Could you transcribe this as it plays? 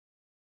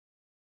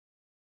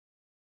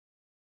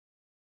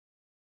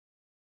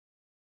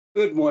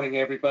Good morning,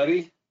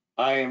 everybody.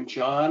 I am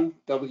John,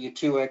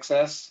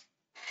 W2XS,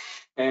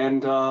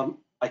 and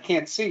I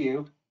can't see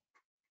you,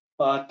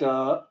 but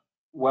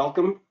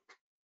welcome.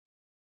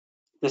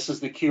 This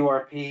is the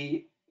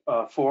QRP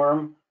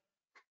forum,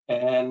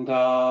 and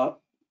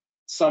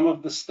some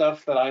of the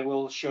stuff that I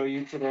will show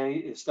you today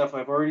is stuff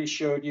I've already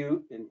showed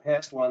you in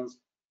past ones,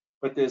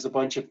 but there's a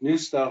bunch of new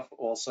stuff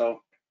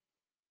also.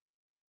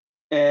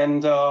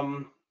 And,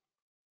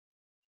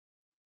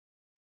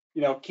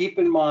 keep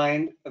in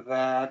mind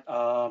that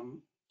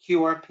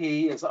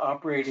QRP is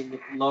operating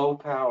with low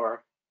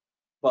power,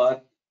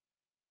 but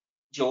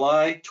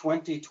July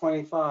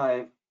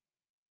 2025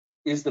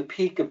 is the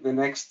peak of the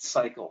next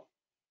cycle.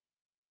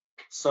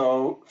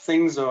 So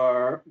things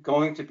are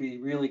going to be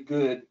really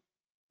good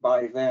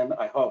by then,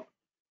 I hope.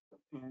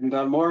 And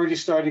I'm already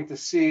starting to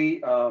see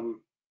the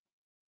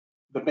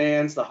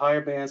bands, the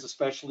higher bands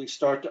especially,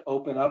 start to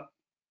open up.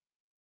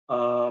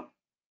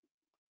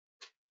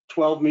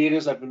 12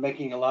 meters, I've been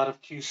making a lot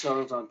of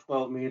QSOs on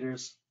 12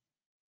 meters,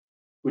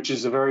 which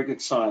is a very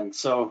good sign.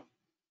 So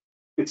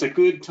it's a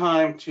good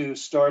time to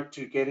start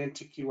to get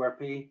into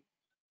QRP,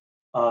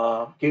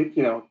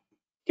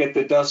 get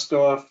the dust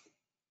off,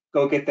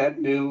 go get that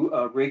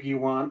new rig you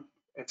want,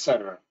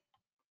 etc.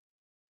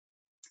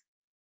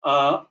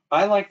 I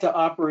like to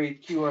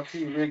operate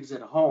QRP rigs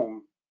at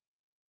home,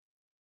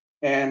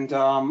 and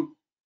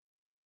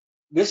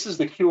this is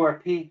the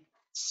QRP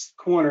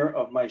corner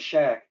of my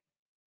shack.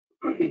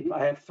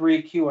 I have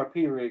 3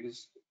 QRP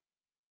rigs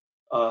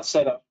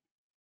set up,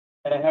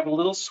 and I have a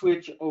little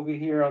switch over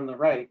here on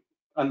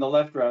the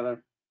left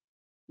rather,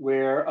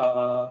 where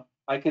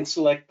I can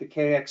select the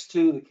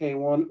KX2, the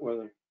K1, or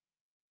the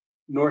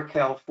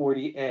NorCal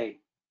 40A,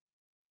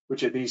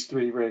 which are these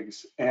 3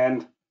 rigs.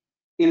 And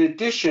in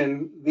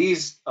addition,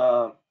 these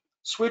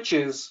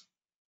switches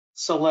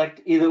select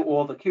either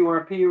all the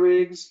QRP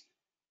rigs,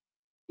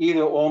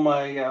 either all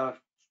my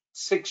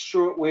 6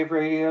 shortwave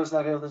radios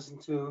that I listen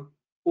to,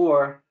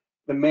 or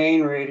the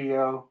main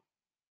radio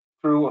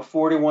through a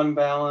 4-to-1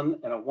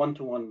 balun and a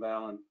 1-to-1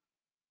 balun,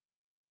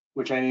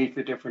 which I need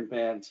for different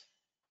bands.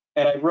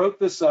 And I wrote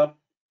this up.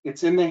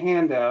 It's in the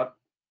handout.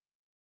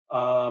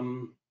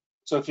 So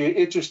if you're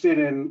interested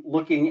in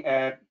looking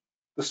at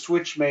the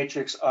switch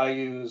matrix I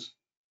use,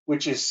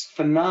 which is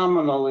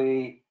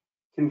phenomenally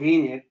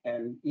convenient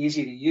and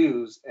easy to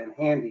use and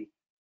handy,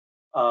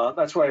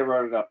 that's why I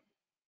wrote it up.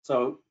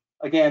 So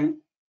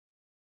again,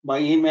 my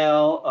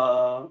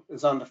email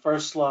is on the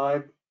first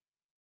slide.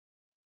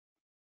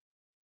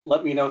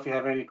 Let me know if you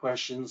have any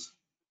questions.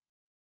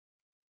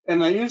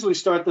 And I usually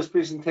start this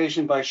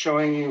presentation by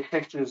showing you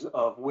pictures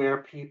of where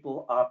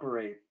people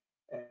operate.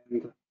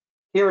 And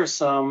here are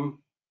some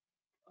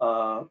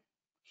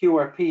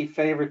QRP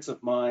favorites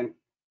of mine.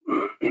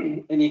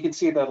 And you can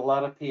see that a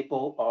lot of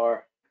people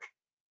are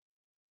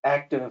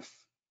active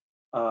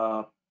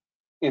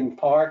in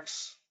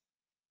parks,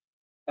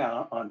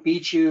 on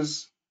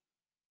beaches,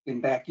 in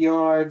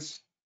backyards,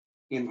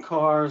 in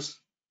cars,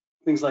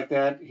 things like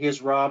that. Here's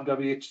Rob,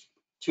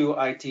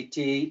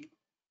 W2ITT,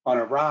 on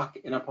a rock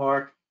in a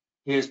park.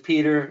 Here's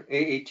Peter,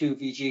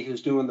 AA2VG,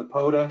 who's doing the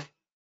POTA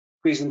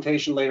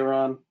presentation later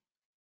on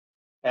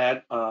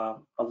at a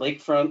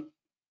lakefront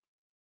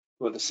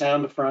or the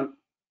sound front.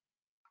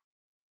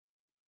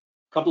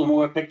 A couple of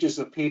more pictures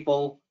of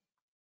people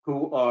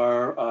who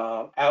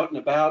are out and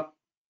about.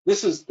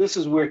 This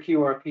is where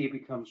QRP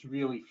becomes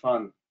really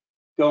fun.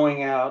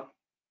 Going out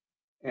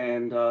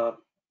and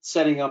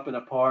setting up in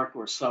a park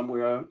or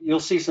somewhere. You'll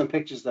see some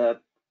pictures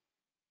that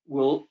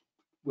will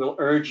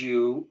urge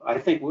you. I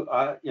think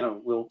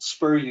will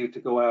spur you to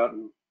go out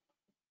and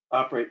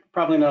operate.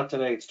 Probably not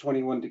today. It's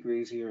 21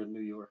 degrees here in New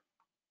York.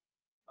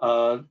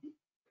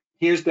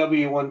 Here's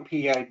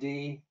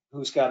W1PID,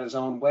 who's got his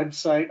own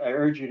website. I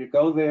urge you to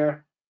go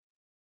there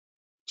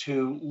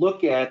to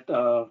look at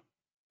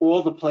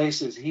all the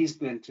places he's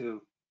been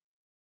to.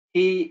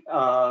 He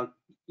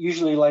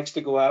usually likes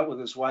to go out with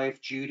his wife,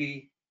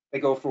 Judy. They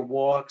go for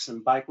walks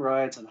and bike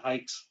rides and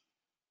hikes.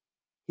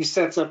 He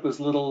sets up his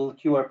little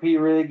QRP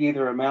rig,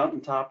 either a mountain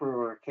topper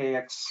or a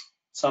KX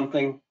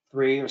something,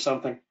 3 or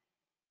something,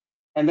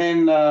 and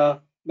then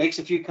makes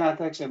a few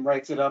contacts and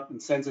writes it up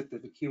and sends it to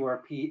the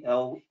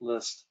QRPL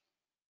list.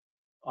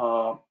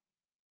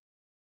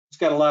 He's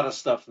got a lot of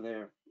stuff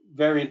there.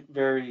 Very,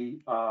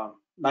 very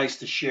nice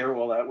to share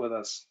all that with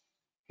us.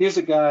 Here's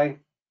a guy,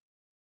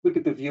 look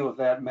at the view of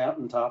that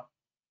mountaintop.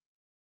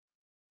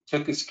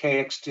 Took his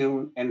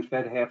KX2 and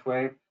fed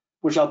halfway,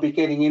 which I'll be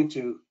getting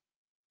into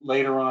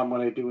later on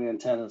when I do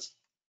antennas.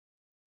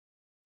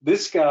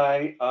 This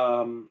guy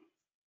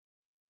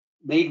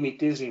made me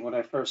dizzy when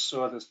I first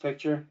saw this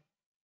picture.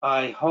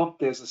 I hope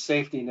there's a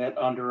safety net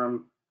under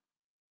him,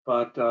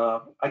 but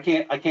I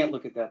can't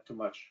look at that too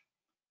much.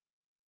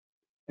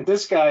 And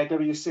this guy,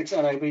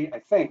 W6NIB, I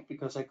think,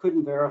 because I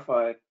couldn't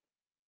verify it,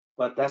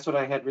 but that's what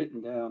I had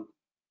written down.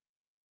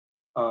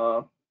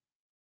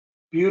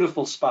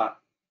 Beautiful spot.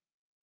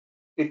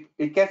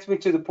 It gets me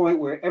to the point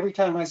where every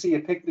time I see a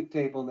picnic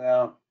table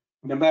now,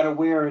 no matter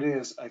where it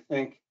is, I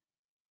think,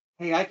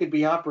 hey, I could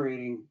be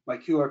operating my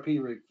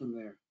QRP rig from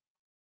there.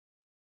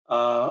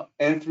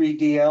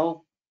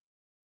 N3DL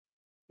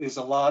is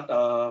a lot,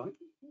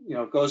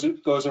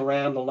 goes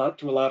around a lot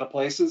to a lot of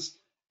places.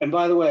 And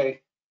by the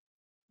way,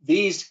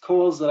 these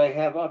calls that I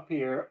have up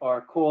here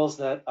are calls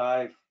that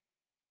I've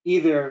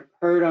either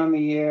heard on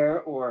the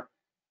air or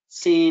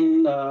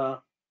seen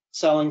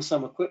selling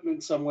some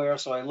equipment somewhere,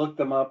 so I looked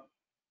them up.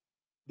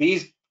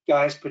 These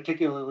guys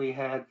particularly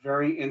had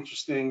very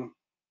interesting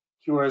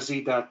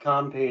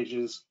QRZ.com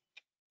pages,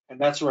 and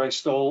that's where I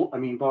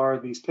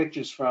borrowed these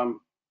pictures from,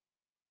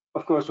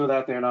 of course,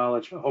 without their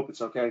knowledge. I hope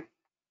it's okay.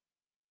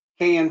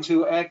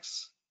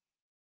 KN2X,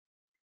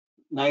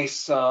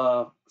 nice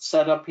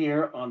setup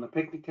here on the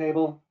picnic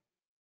table.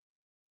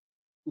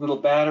 Little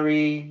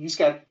battery. He's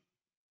got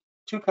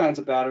two kinds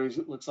of batteries.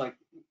 It looks like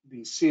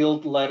the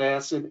sealed lead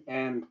acid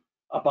and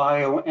a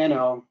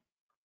bio-NO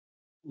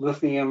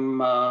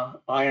lithium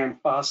iron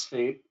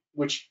phosphate,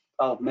 which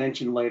I'll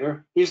mention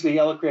later. Here's the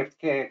Yellowcraft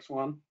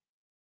KX1.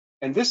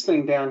 And this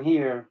thing down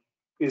here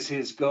is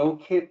his Go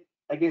kit,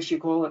 I guess you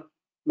call it,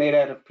 made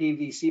out of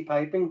PVC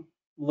piping.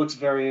 Looks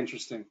very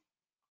interesting.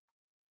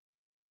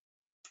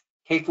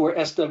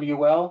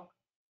 K4SWL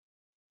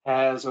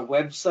has a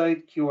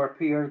website,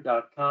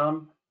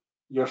 qrper.com.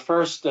 Your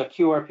first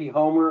QRP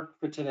homework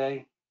for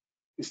today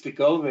is to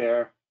go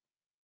there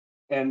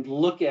and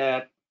look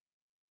at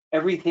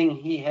everything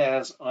he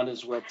has on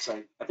his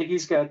website. I think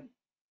he's got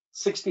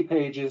 60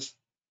 pages.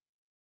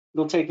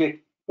 It'll take it,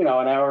 an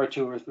hour or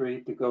two or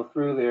three to go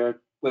through there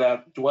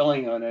without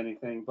dwelling on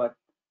anything, but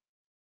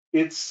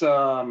it's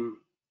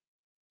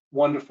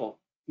wonderful.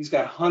 He's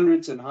got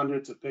hundreds and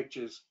hundreds of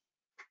pictures.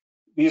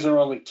 These are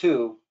only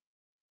two,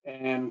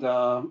 and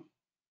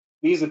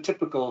these are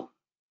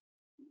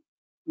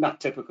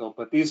not typical,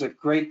 but these are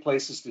great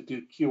places to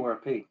do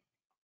QRP.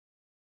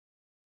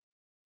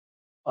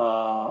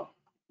 Love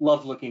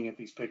looking at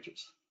these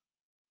pictures.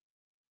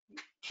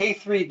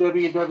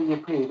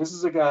 K3WWP, this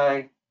is a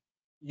guy,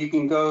 you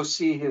can go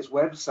see his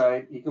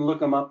website. You can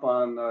look him up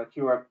on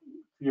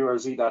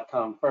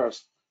QRZ.com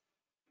first.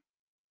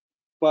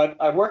 But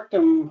I worked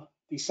him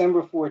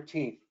December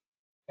 14th,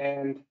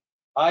 and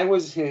I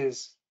was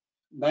his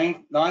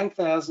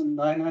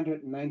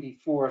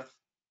 9,994th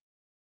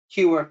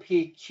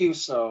QRP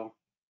QSO.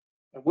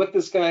 And what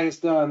this guy has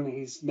done,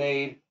 he's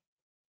made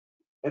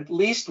at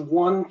least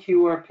one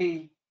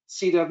QRP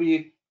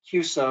CW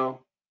QSO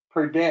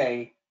per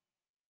day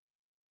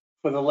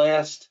for the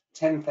last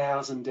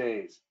 10,000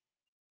 days.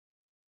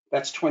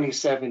 That's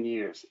 27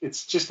 years.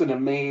 It's just an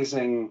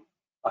amazing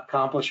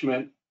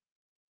accomplishment.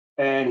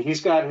 And he's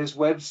got his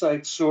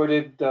website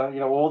sorted,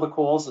 all the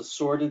calls are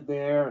sorted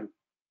there, and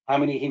how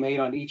many he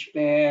made on each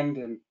band,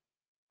 and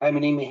how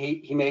many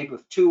he made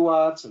with 2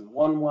 watts and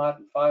 1 watt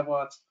and 5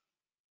 watts.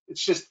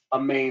 It's just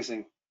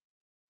amazing.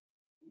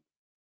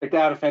 I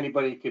doubt if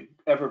anybody could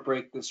ever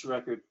break this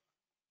record.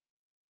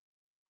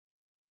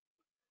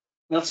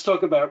 Now let's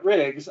talk about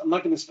rigs. I'm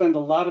not going to spend a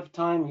lot of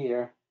time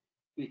here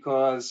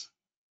because,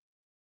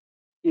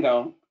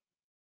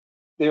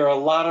 there are a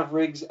lot of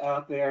rigs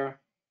out there,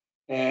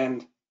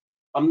 and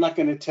I'm not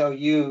going to tell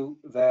you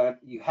that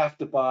you have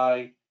to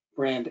buy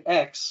brand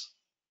X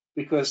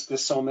because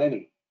there's so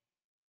many.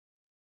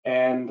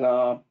 And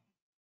I'm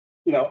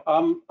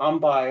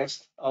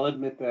biased. I'll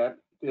admit that.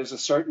 There's a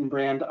certain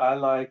brand I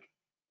like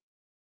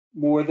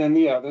more than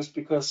the others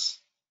because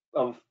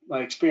of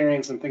my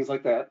experience and things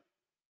like that.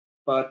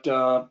 But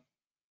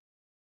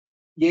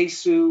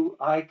Yaesu,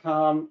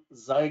 ICOM,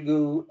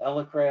 Xiegu,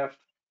 Elecraft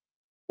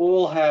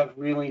all have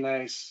really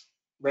nice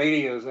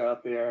radios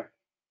out there.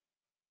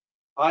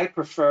 I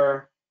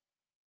prefer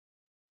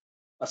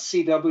a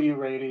CW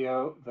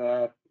radio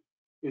that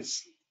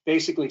is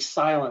basically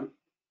silent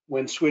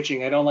when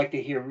switching. I don't like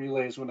to hear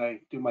relays when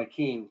I do my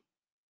keying.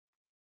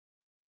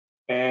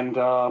 And,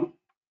 a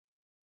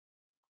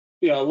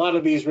lot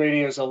of these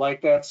radios are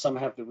like that. Some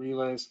have the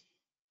relays.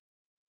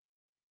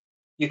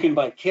 You can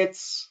buy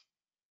kits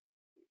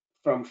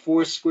from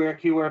Foursquare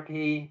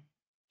QRP,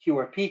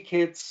 QRP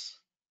kits,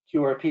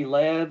 QRP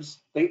labs.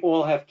 They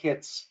all have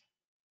kits.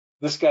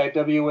 This guy,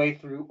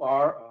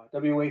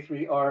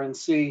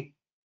 WA3RNC,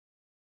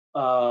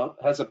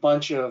 has a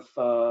bunch of,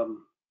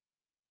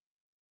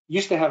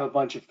 used to have a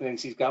bunch of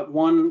things. He's got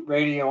one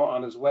radio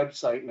on his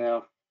website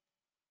now,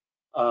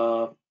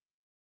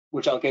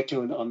 which I'll get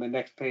to on the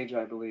next page,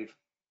 I believe.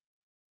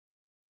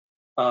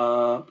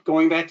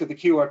 Going back to the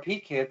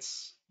QRP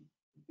kits,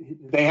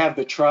 they have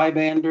the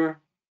Tri-Bander.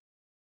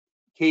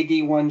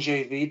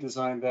 KD1JV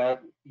designed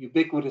that,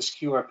 ubiquitous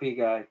QRP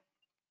guy.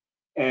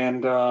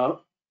 And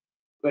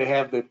they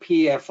have the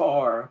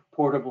PFR,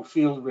 portable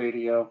field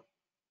radio.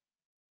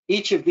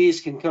 Each of these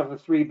can cover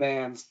 3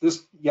 bands.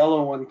 This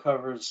yellow one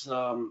covers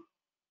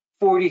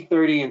 40,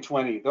 30, and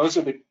 20. Those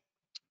are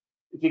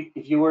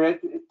if you were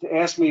to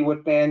ask me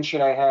what band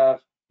should I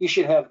have, you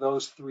should have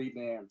those 3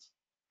 bands,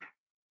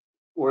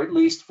 or at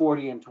least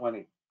 40 and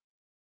 20.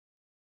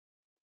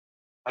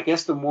 I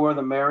guess the more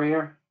the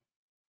merrier.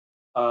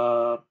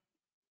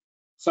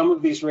 Some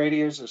of these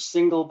radios are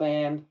single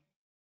band,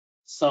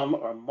 some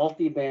are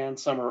multi-band,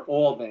 some are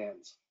all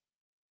bands.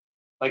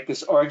 Like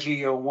this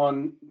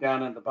RG01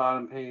 down at the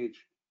bottom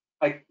page.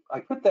 I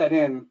put that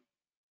in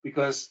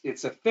because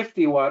it's a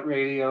 50-watt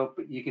radio,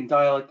 but you can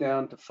dial it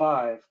down to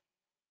 5.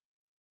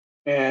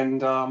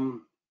 And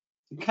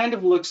it kind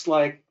of looks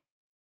like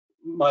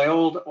my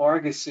old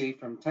Argosy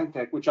from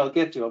Tentec, which I'll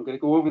get to. I'm going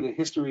to go over the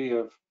history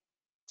of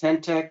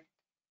Tentec,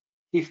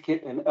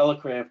 Heathkit, and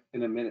Elecraft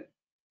in a minute.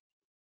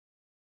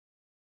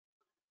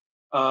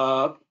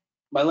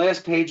 My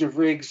last page of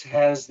rigs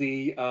has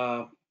the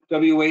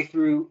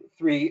WA3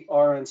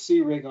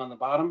 RNC rig on the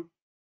bottom.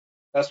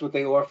 That's what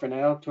they offer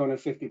now,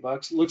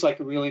 $250. Looks like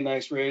a really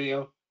nice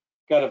radio.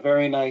 Got a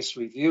very nice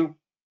review.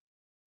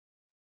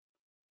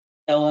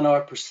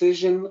 L&R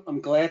Precision,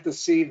 I'm glad to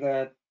see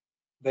that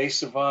they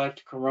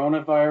survived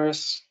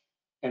coronavirus,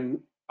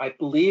 and I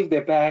believe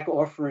they're back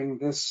offering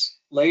this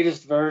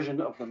latest version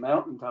of the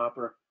Mountain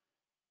Topper,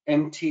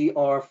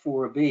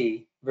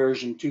 MTR4B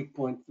version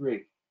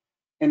 2.3.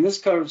 And this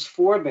covers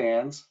 4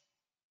 bands,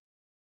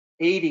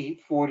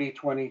 80, 40,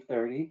 20,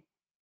 30.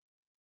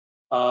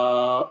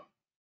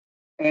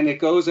 And it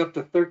goes up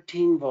to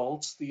 13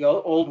 volts. The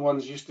old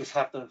ones used to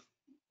have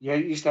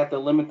to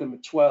limit them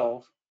at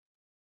 12.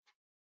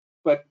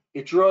 But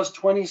it draws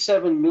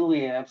 27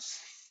 milliamps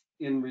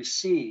in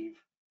receive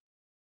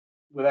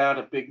without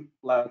a big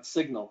loud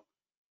signal.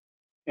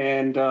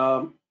 And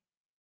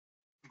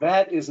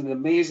that is an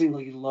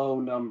amazingly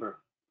low number.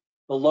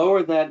 The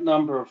lower that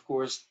number, of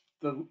course,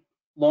 the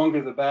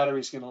longer the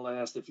battery's going to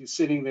last if you're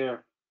sitting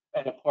there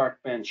at a park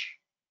bench.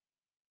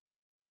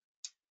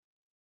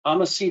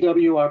 I'm a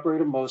CW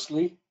operator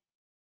mostly.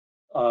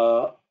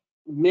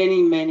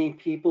 Many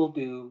people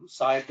do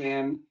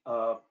sideband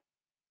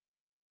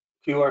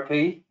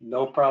QRP,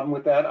 no problem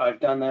with that. I've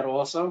done that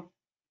also.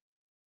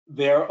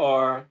 There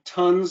are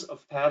tons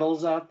of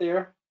paddles out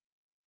there.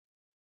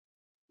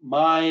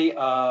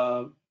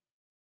 My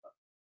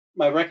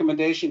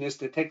recommendation is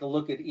to take a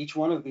look at each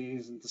one of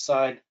these and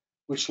decide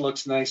which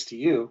looks nice to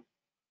you.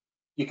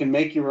 You can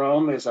make your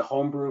own. There's a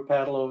homebrew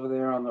paddle over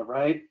there on the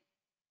right,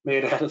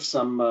 made out of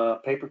some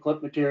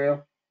paperclip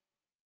material.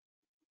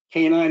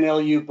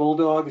 K9LU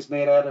Bulldog is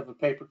made out of a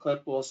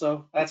paperclip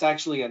also. That's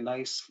actually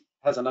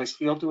has a nice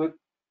feel to it.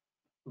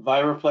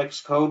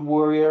 Viraplex Code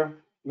Warrior.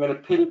 I'm going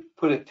to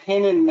put a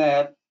pin in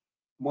that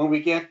when we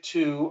get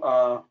to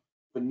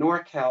the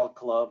NorCal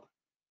Club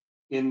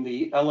in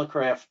the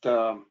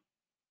Elecraft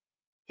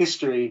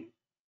history.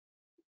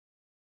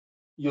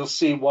 You'll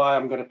see why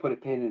I'm going to put a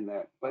pin in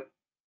that. But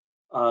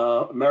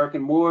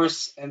American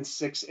Morse,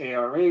 N6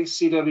 ARA,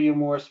 CW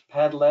Morse,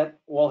 Padlet,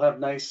 all have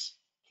nice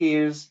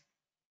keys.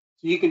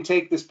 So you can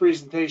take this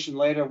presentation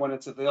later when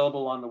it's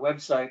available on the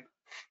website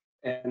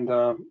and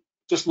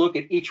just look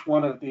at each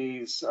one of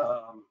these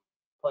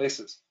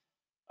places.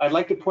 I'd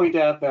like to point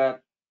out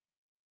that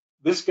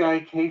this guy,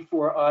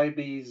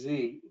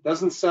 K4IBZ,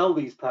 doesn't sell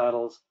these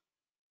paddles,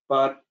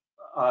 but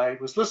I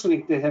was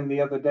listening to him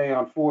the other day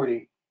on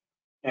 40,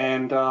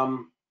 and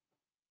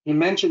he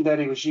mentioned that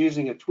he was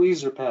using a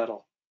tweezer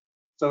paddle.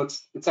 So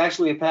it's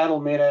actually a paddle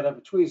made out of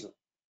a tweezer.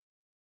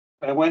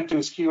 I went to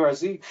his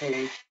QRZ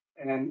page,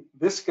 and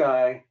this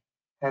guy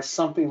has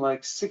something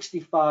like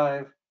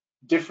 65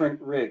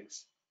 different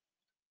rigs,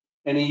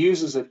 and he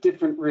uses a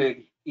different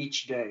rig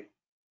each day.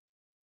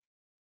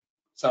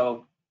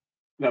 So,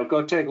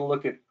 go take a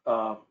look at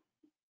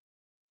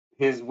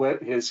his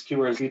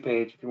QRZ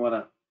page if you want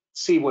to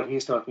see what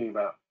he's talking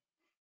about.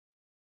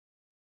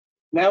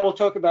 Now we'll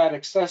talk about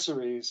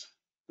accessories.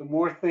 The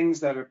more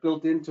things that are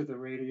built into the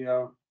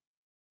radio,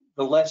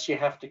 the less you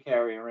have to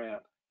carry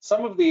around.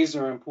 Some of these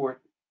are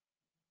important.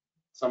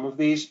 Some of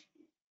these,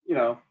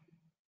 you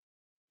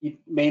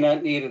may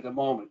not need at the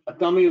moment. A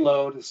dummy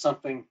load is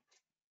something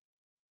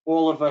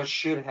all of us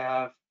should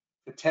have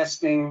for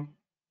testing.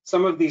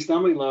 Some of these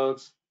dummy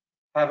loads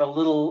have a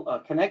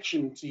little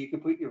connection so you can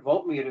put your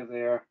voltmeter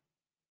there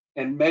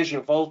and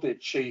measure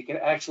voltage so you can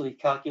actually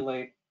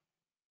calculate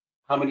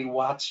how many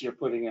watts you're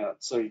putting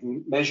out. So you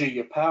can measure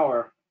your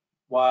power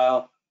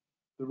while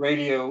the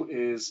radio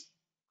is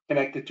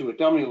connected to a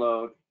dummy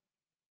load.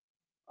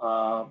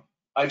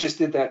 I just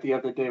did that the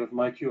other day with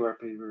my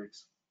QRP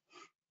rigs.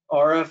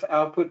 RF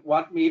output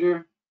watt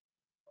meter.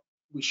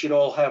 We should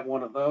all have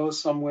one of those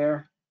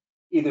somewhere,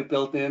 either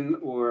built in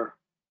or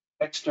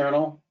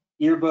external.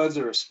 Earbuds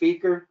or a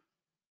speaker.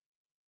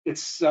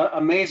 It's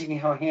amazing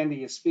how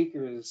handy a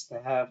speaker is to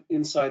have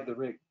inside the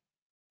rig.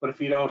 But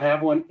if you don't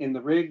have one in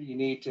the rig, you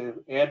need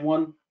to add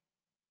one.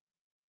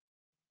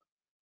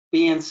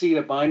 BNC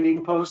to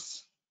binding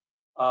posts.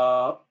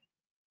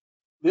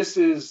 This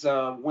is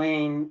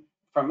Wayne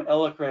from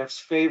Elecraft's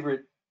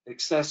favorite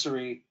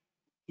accessory.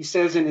 He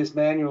says in his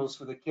manuals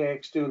for the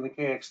KX2 and the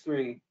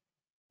KX3,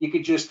 you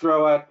could just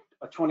throw out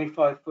a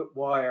 25-foot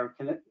wire,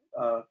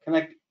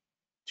 connect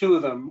 2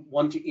 of them,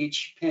 1 to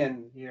each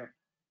pin here,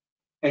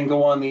 and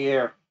go on the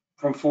air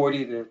from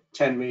 40 to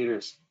 10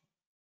 meters.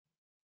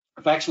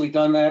 I've actually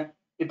done that.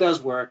 It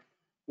does work.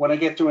 When I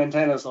get to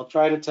antennas, I'll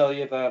try to tell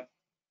you that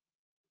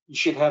you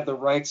should have the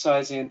right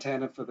size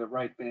antenna for the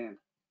right band.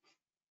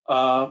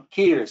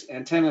 keyers,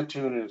 antenna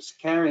tuners,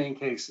 carrying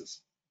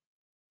cases,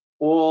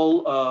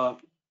 all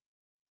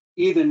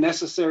either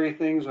necessary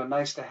things or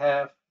nice to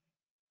have.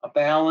 A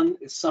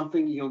balun is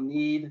something you'll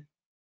need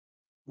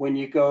when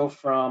you go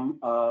from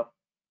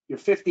your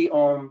 50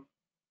 ohm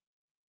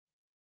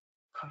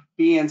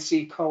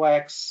BNC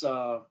coax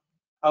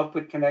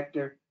output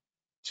connector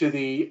to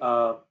the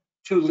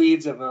 2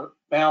 leads of a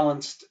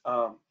balanced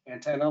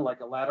antenna,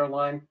 like a ladder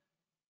line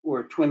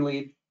or a twin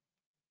lead.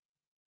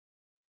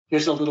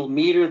 Here's a little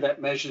meter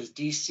that measures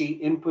DC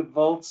input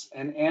volts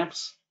and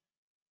amps.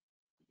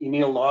 You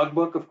need a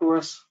logbook, of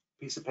course,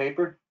 piece of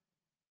paper.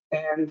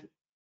 And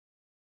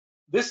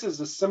this is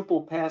a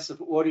simple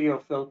passive audio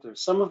filter.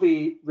 Some of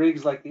the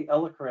rigs like the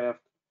Elecraft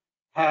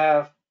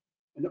have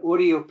an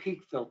audio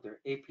peak filter,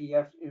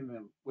 APF, in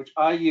them, which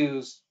I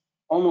use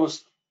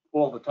almost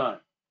all the time.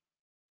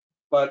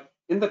 But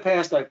in the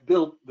past, I've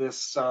built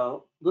this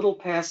little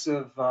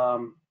passive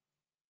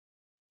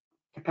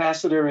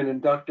capacitor and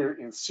inductor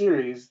in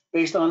series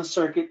based on a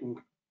circuit in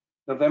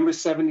November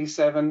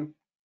 77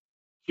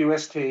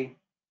 QST.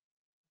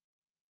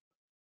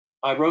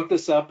 I wrote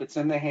this up. It's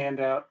in the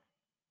handout.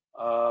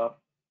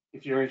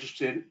 If you're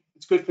interested,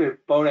 it's good for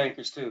boat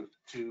anchors too,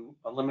 to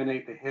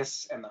eliminate the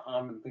hiss and the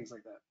hum and things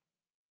like that.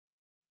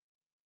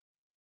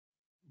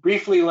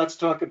 Briefly, let's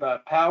talk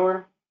about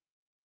power.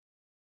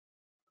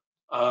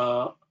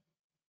 I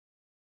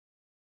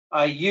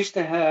used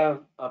to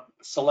have a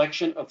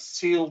selection of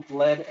sealed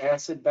lead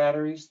acid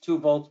batteries, 2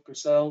 volts per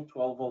cell,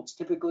 12 volts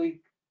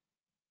typically.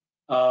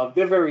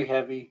 They're very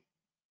heavy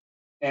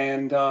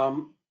and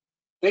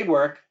they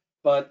work,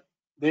 but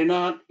they're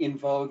not in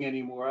vogue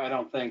anymore, I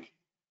don't think.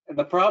 And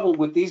the problem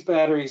with these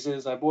batteries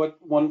is I bought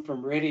one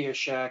from Radio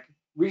Shack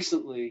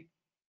recently,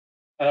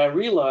 and I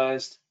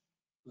realized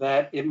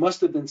that it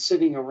must have been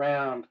sitting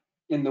around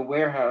in the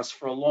warehouse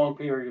for a long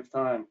period of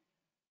time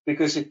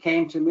because it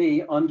came to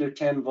me under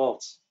 10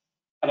 volts,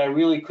 and I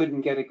really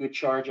couldn't get a good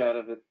charge out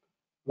of it.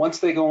 Once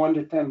they go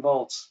under 10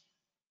 volts,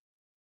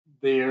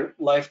 their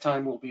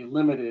lifetime will be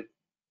limited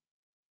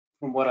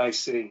from what I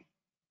see.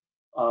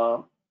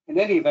 In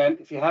any event,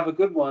 if you have a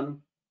good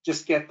one,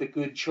 just get the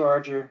good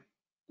charger.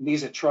 And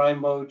these are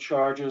tri-mode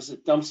chargers.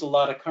 It dumps a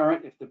lot of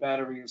current if the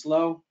battery is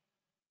low.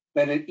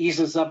 Then it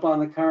eases up on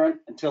the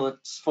current until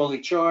it's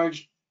fully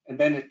charged, and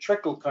then it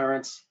trickle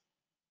currents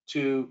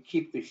to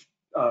keep the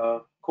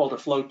called a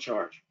float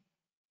charge.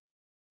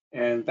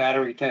 And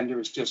Battery Tender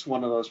is just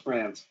one of those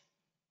brands.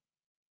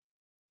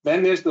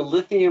 Then there's the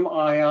lithium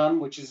ion,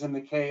 which is in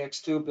the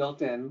KX2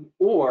 built in,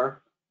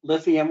 or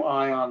lithium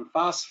ion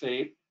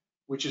phosphate,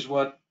 which is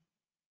what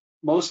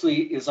mostly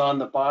is on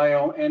the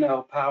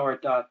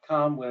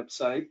bionopower.com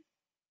website.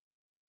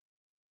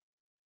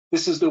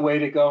 This is the way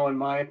to go, in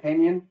my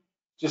opinion.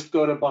 Just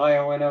go to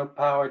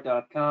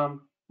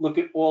bionopower.com, look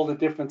at all the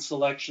different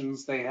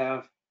selections they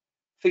have,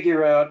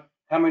 figure out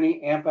how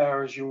many amp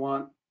hours you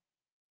want,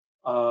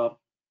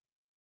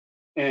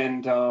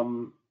 and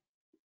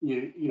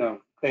you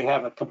know, they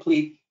have a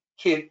complete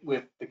kit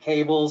with the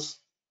cables,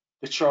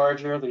 the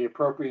charger, the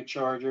appropriate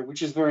charger,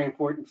 which is very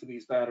important for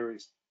these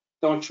batteries.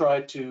 Don't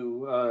try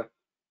to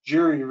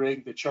jury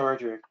rig the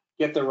charger,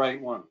 get the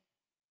right one.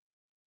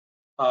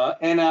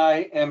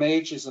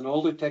 NIMH is an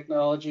older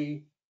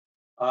technology.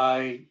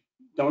 I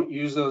don't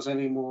use those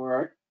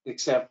anymore,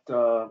 except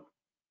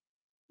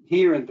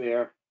here and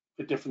there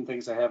for different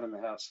things I have in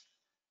the house.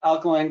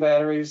 Alkaline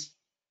batteries,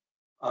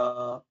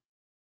 they're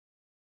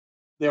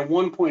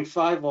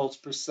 1.5 volts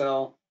per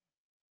cell.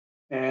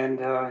 And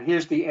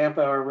here's the amp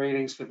hour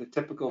ratings for the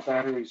typical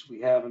batteries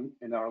we have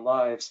in our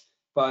lives.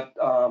 But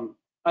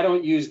I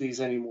don't use these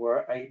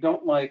anymore. I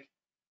don't like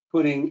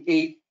putting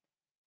 8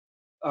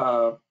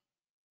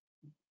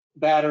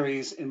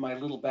 batteries in my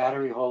little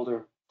battery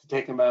holder to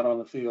take them out on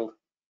the field.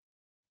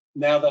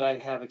 Now that I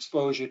have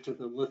exposure to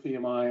the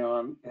lithium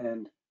ion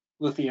and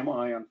lithium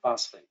ion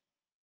phosphate.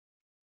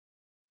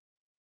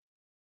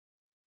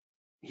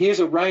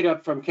 Here's a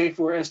write-up from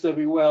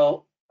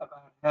K4SWL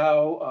about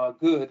how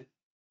good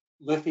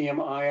lithium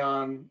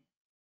iron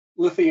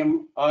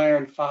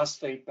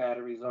phosphate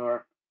batteries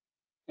are.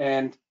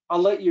 And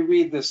I'll let you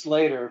read this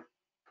later,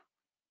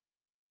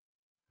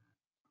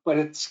 but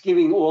it's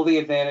giving all the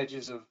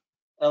advantages of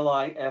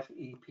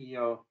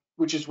LiFePO,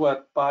 which is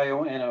what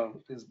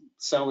BioNO is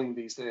selling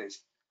these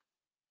days.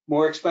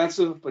 More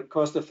expensive, but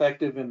cost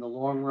effective in the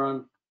long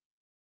run.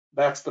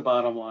 That's the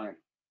bottom line.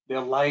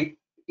 They're light,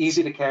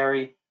 easy to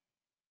carry,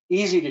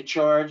 easy to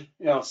charge.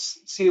 You know,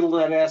 sealed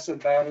lead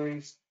acid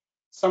batteries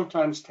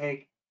sometimes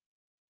take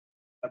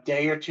a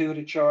day or two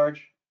to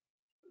charge.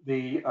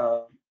 The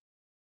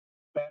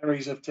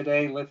batteries of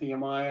today,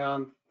 lithium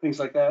ion, things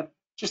like that,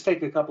 just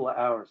take a couple of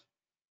hours.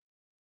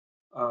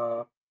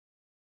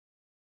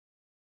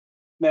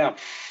 Now,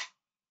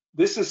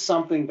 this is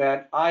something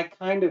that I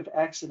kind of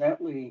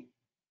accidentally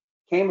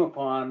came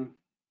upon,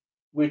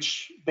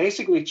 which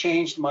basically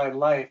changed my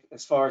life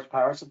as far as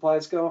power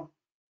supplies go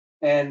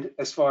and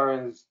as far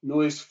as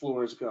noise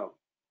floors go.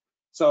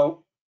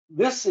 So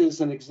this is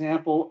an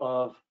example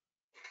of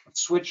a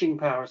switching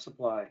power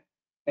supply.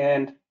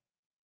 And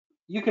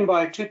you can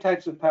buy two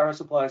types of power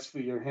supplies for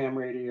your ham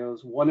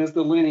radios. One is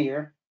the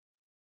linear,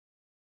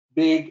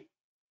 big,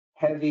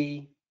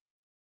 heavy,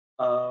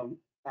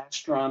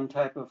 Astron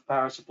type of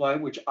power supply,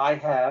 which I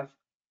have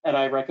and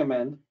I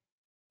recommend.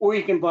 Or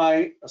you can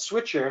buy a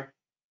switcher,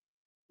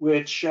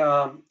 which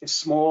is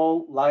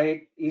small,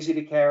 light, easy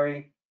to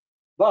carry,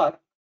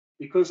 but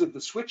because of the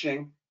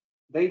switching,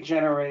 they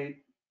generate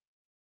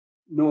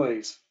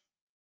noise.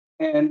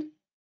 And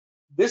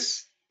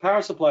this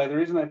power supply, the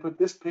reason I put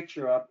this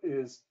picture up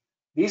is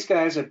these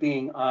guys are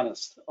being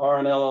honest.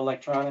 R&L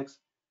Electronics.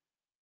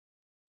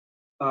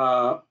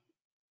 And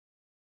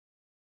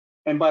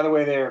by the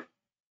way, their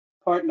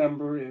part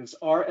number is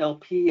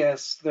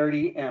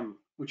RLPS30M,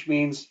 which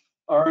means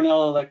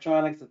R&L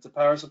Electronics. It's a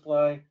power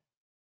supply,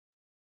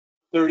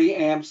 30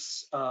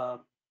 amps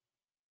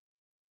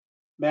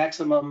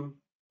maximum.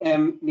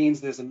 M means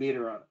there's a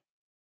meter on it.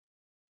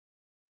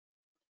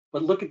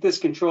 But look at this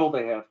control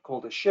they have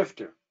called a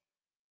shifter.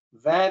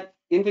 That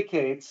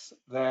indicates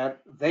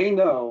that they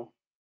know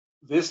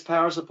this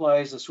power supply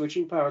is a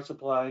switching power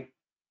supply.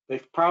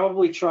 They've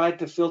probably tried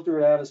to filter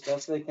it out as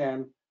best they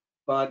can,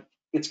 but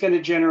it's going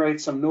to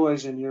generate some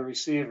noise in your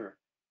receiver.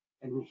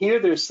 And here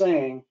they're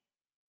saying,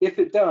 if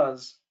it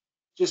does,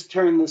 just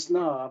turn this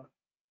knob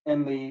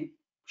and the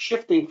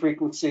shifting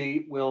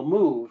frequency will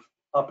move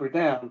up or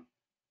down,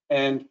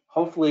 and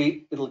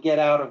hopefully it'll get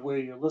out of where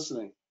you're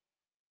listening.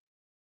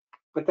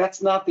 But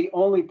that's not the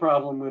only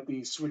problem with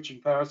these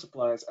switching power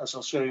supplies, as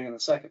I'll show you in a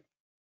second.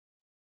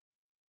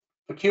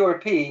 For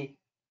QRP,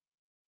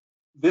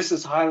 this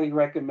is highly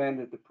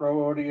recommended, the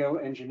Pro Audio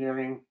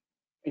Engineering,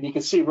 and you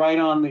can see right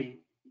on the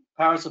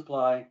power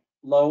supply,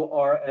 low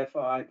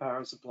RFI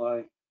power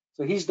supply.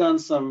 So he's done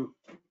some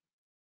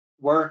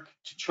work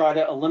to try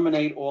to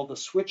eliminate all the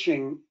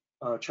switching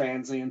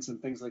transients and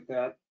things like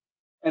that.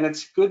 And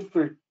it's good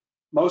for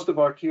most of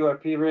our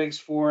QRP rigs,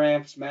 4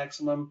 amps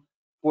maximum,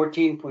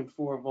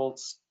 14.4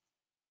 volts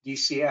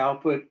DC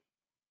output.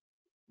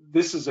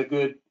 This is a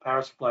good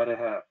power supply to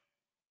have.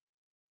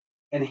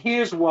 And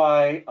here's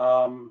why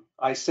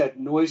I said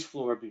noise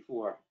floor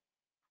before.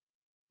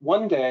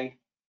 One day,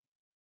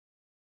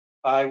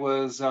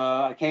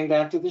 I came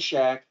down to the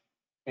shack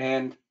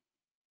and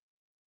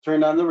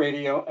turned on the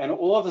radio, and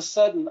all of a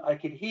sudden I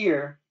could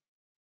hear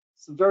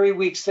some very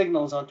weak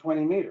signals on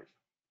 20 meters.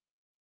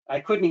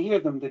 I couldn't hear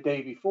them the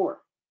day before.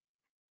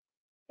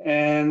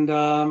 And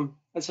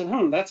I said,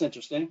 that's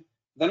interesting.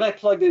 Then I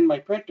plugged in my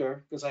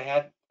printer because I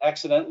had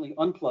accidentally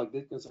unplugged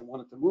it because I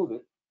wanted to move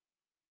it.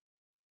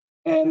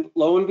 And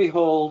lo and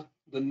behold,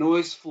 the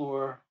noise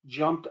floor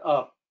jumped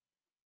up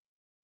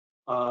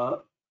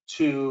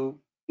to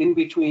in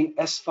between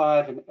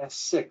S5 and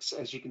S6,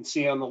 as you can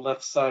see on the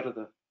left side of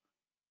the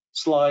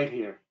slide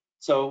here.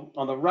 So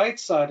on the right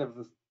side of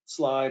the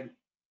slide,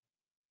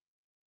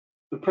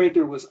 the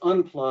printer was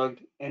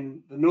unplugged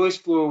and the noise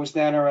floor was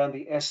down around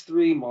the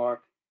S3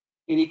 mark.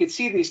 And you can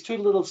see these two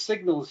little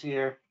signals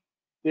here.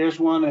 There's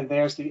one and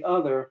there's the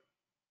other.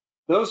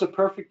 Those are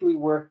perfectly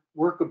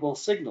workable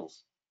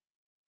signals.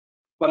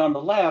 But on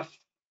the left,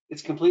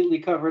 it's completely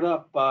covered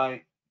up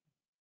by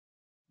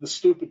the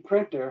stupid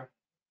printer,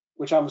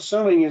 which I'm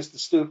assuming is the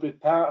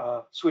stupid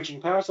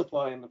switching power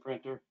supply in the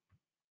printer.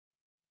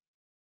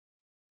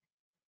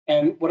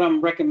 And what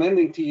I'm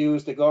recommending to you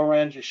is to go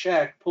around your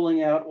shack,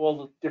 pulling out all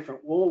the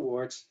different wall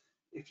warts.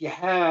 If you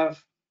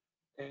have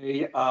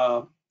a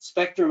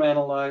spectrum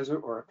analyzer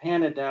or a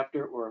pan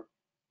adapter or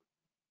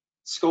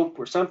scope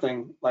or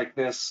something like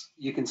this,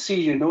 you can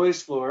see your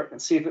noise floor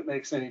and see if it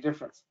makes any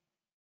difference.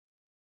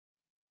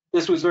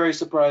 This was very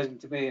surprising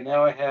to me. And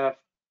now I have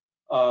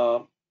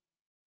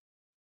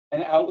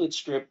an outlet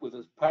strip with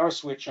a power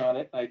switch on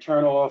it. I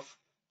turn off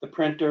the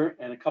printer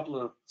and a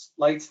couple of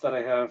lights that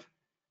I have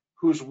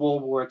whose wool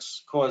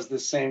warts cause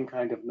this same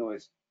kind of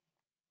noise.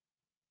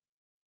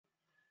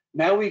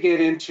 Now we get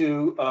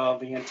into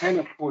the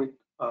antenna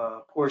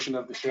portion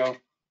of the show.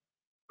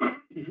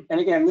 And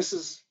again, this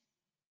is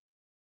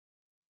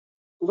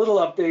a little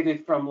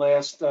updated from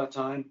last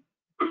time,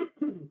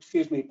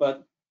 excuse me,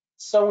 but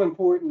so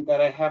important that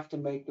I have to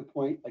make the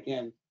point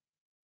again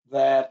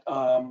that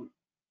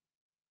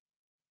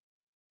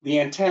the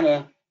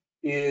antenna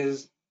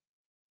is,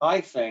 I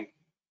think,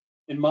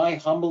 in my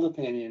humble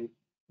opinion,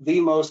 the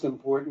most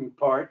important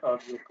part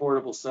of your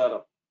portable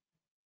setup.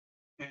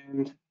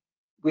 And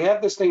we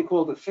have this thing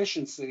called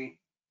efficiency,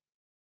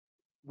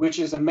 which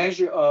is a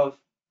measure of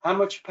how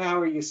much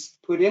power you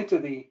put into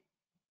the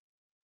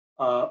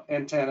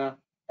antenna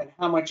and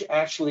how much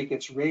actually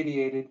gets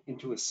radiated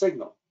into a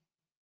signal.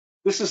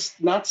 This is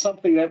not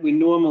something that we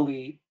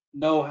normally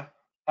know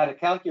how to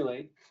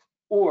calculate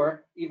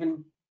or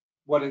even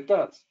what it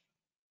does.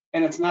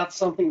 And it's not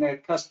something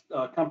that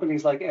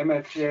companies like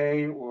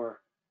MFJ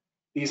or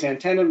these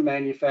antenna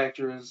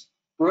manufacturers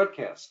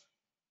broadcast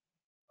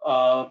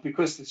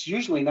because it's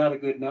usually not a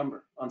good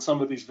number on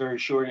some of these very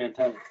short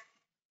antennas.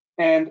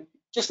 And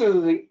just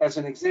as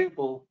an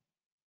example,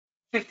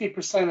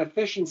 50%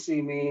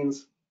 efficiency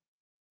means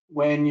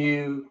when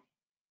you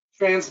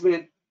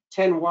transmit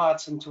 10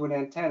 watts into an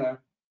antenna,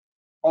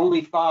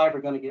 only 5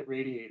 are going to get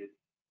radiated.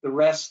 the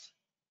rest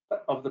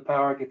of the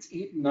power gets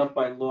eaten up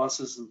by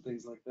losses and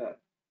things like that.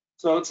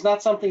 So it's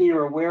not something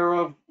you're aware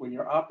of when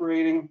you're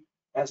operating.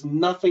 It has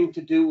nothing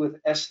to do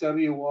with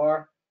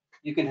SWR.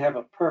 You can have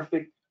a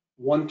perfect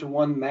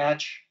one-to-one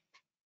match,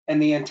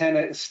 and the antenna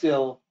is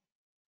still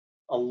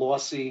a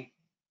lossy,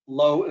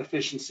 low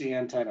efficiency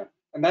antenna.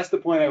 And that's the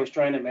point I was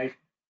trying to make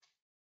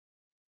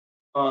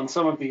on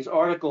some of these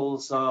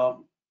articles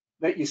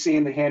that you see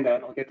in the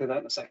handout. I'll get to that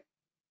in a second.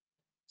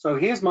 So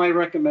here's my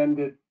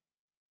recommended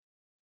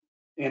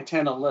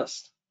antenna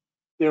list.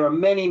 There are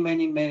many,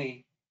 many,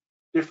 many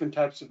different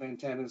types of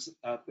antennas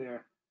out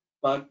there,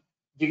 but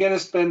if you're going to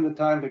spend the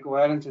time to go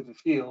out into the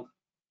field,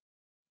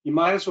 you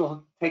might as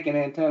well take an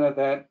antenna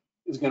that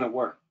is going to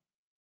work.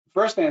 The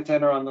first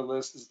antenna on the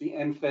list is the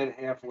end-fed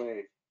half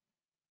wave.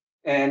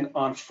 And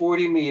on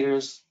 40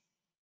 meters,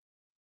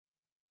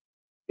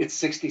 it's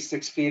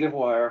 66 feet of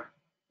wire.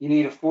 You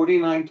need a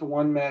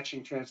 49-to-1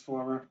 matching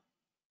transformer.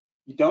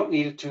 You don't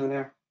need a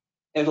tuner.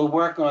 It'll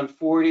work on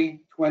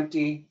 40,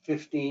 20,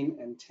 15,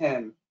 and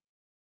 10.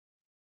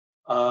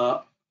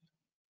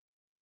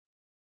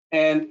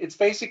 And it's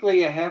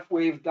basically a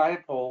half-wave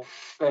dipole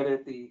fed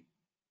at the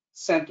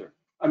center.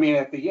 I mean,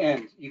 at the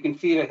end. You can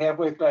feed a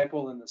half-wave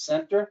dipole in the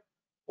center,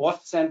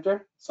 off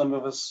center. Some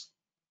of us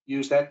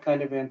use that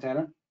kind of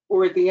antenna,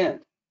 or at the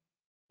end.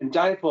 And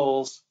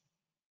dipoles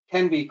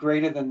can be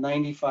greater than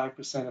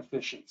 95%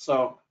 efficient.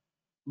 So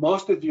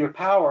most of your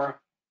power,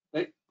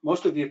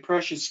 most of your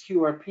precious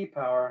QRP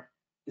power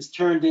is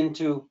turned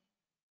into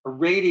a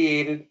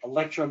radiated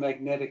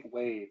electromagnetic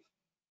wave.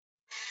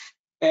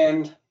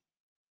 And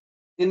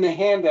in the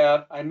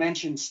handout, I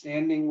mentioned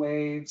standing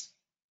waves,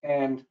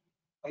 and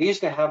I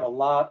used to have a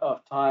lot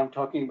of time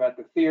talking about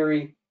the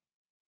theory,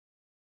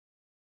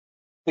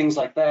 things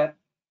like that.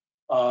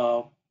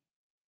 But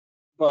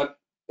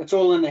it's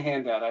all in the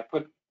handout. I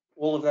put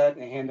all of that in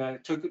the handout. I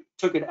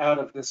took it out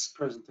of this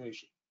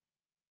presentation.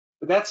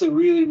 But that's a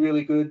really,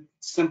 really good,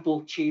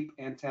 simple, cheap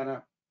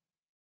antenna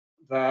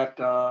that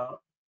I'll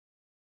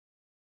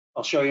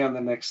show you on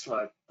the next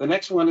slide. The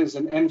next one is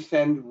an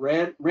end-fed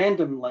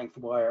random length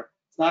wire.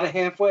 It's not a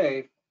half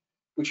wave,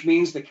 which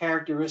means the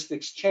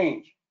characteristics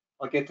change.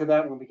 I'll get to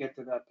that when we get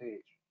to that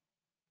page.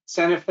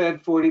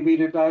 Center-fed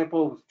 40-meter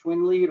dipole with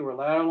twin lead or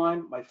ladder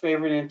line, my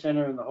favorite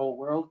antenna in the whole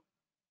world.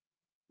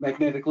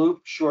 Magnetic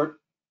loop, short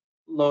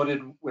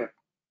loaded whip.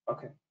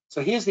 Okay,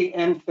 so here's the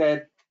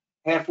end-fed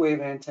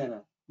half-wave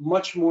antenna.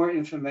 Much more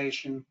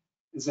information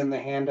is in the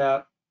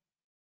handout.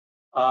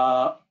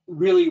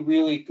 Really,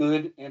 really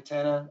good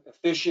antenna,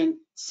 efficient,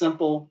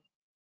 simple,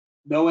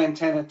 no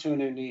antenna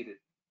tuner needed.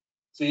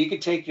 So you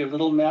could take your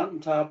little mountain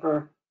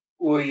topper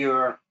or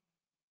your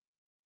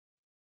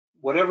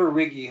whatever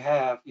rig you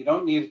have, you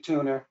don't need a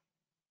tuner,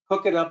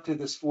 hook it up to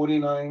this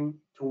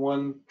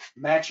 49-to-1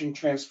 matching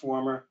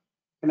transformer,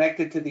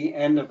 connected to the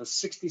end of a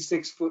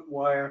 66-foot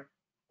wire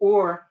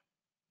or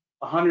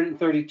a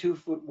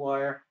 132-foot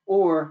wire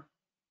or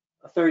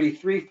a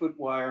 33-foot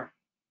wire,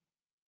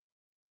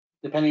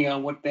 depending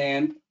on what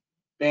bands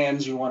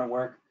you want to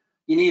work.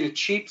 You need a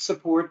cheap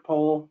support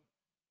pole.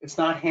 It's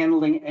not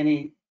handling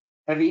any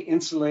heavy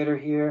insulator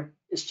here.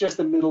 It's just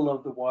the middle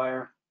of the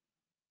wire.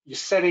 You're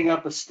setting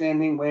up a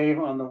standing wave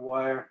on the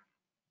wire.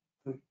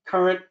 The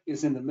current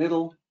is in the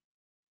middle.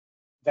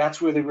 That's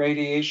where the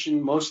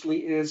radiation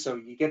mostly is. So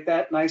you get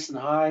that nice and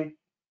high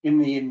in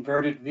the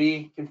inverted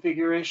V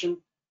configuration,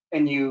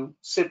 and you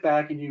sit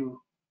back and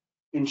you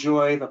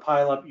enjoy the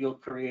pileup you'll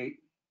create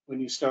when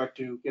you start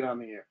to get on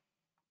the air.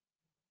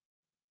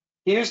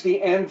 Here's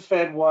the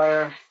end-fed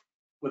wire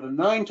with a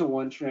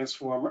 9-to-1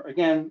 transformer.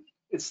 Again,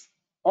 it's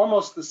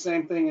almost the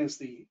same thing as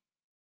the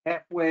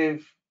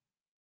half-wave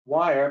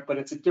wire, but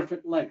it's a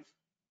different length.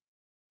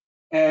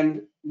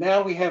 And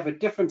now we have a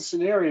different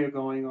scenario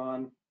going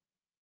on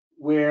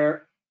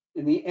where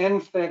in the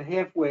end-fed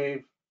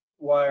half-wave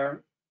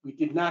wire, we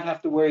did not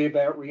have to worry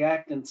about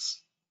reactance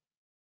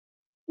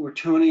or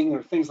tuning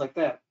or things like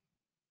that.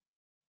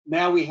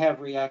 Now we have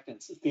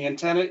reactance. If the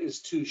antenna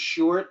is too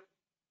short,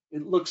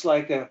 it looks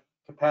like a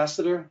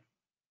capacitor,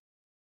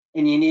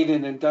 and you need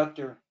an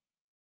inductor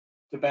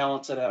to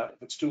balance it out.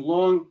 If it's too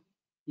long,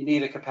 you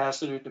need a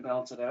capacitor to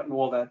balance it out and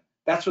all that.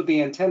 That's what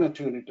the antenna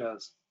tuner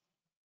does.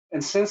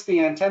 And since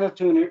the antenna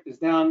tuner is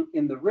down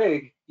in the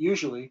rig,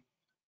 usually,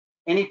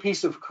 any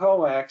piece of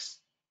coax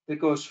that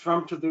goes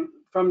from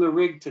the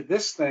rig to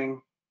this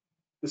thing,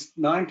 this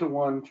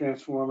 9-to-1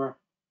 transformer,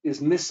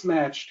 is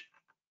mismatched.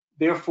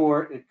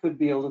 Therefore, it could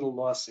be a little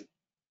lossy.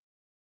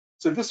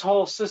 So this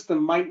whole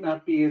system might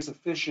not be as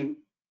efficient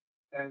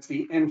as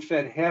the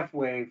end-fed half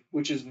wave,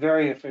 which is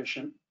very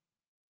efficient,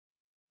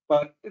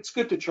 but it's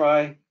good to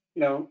try.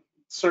 You know,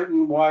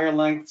 certain wire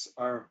lengths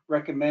are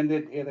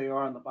recommended. Here they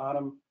are on the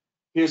bottom.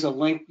 Here's a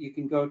link you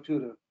can go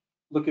to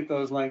look at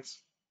those lengths.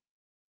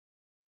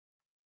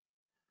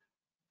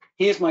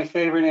 Here's my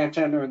favorite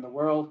antenna in the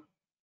world.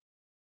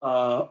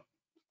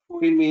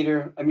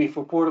 40-meter, I mean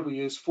for portable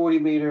use,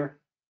 40-meter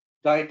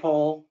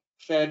dipole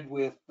fed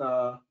with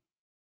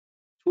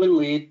twin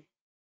lead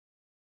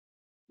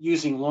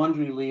using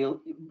laundry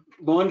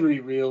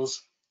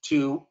reels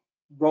to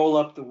roll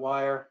up the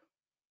wire.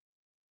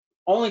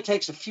 Only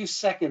takes a few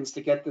seconds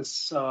to get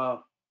this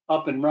up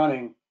and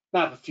running.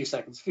 Not a few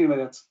seconds, a few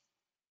minutes.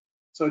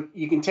 So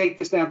you can take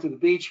this down to the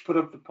beach, put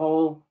up the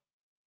pole,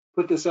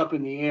 put this up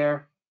in the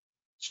air,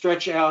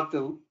 stretch out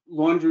the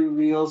laundry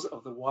reels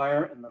of the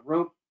wire and the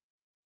rope,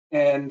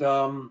 and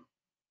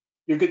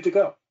you're good to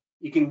go.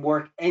 You can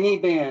work any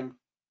band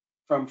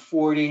from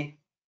 40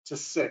 to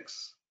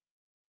 6.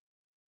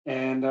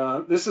 And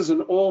this is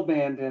an all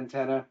band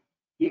antenna.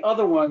 The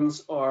other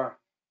ones are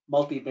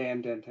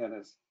multi-band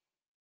antennas.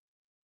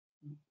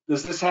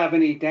 Does this have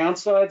any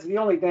downsides? The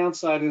only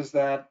downside is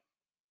that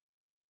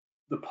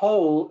the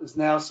pole is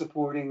now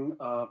supporting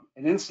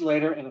an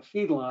insulator and a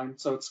feed line,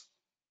 so it's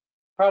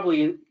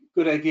probably a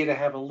good idea to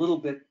have a little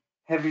bit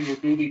heavier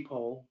duty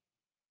pole.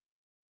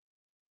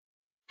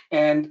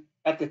 And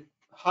at the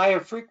higher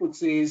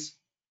frequencies,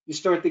 you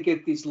start to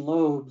get these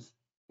lobes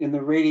in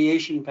the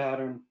radiation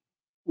pattern,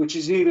 which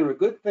is either a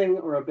good thing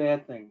or a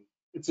bad thing.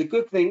 It's a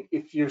good thing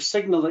if your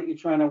signal that you're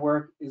trying to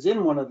work is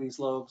in one of these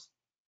lobes,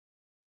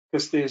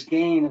 because there's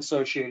gain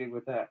associated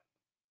with that.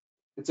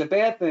 It's a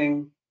bad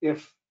thing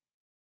if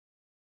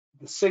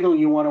the signal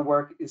you want to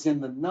work is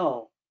in the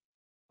null,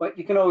 but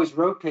you can always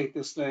rotate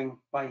this thing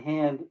by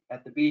hand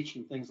at the beach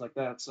and things like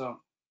that. So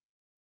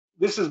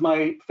this is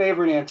my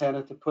favorite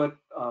antenna to put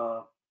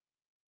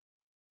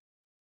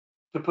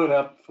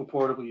up for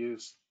portable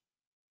use.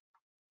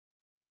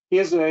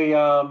 Here's a,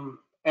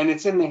 and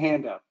it's in the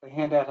handout. The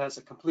handout has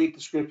a complete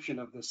description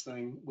of this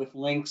thing with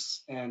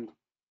links and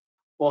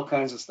all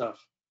kinds of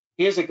stuff.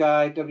 Here's a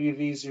guy,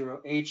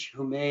 WV0H,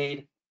 who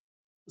made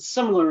a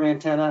similar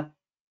antenna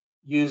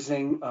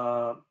using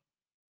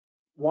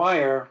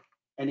wire,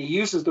 and he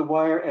uses the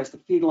wire as the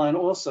feed line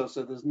also,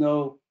 so there's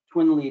no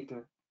twin lead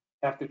to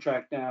have to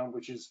track down,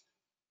 which is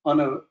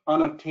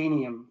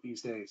unobtainium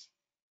these days.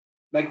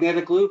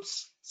 Magnetic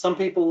loops, some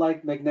people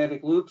like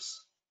magnetic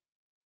loops.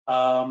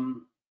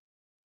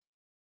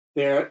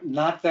 They're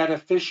not that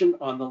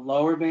efficient on the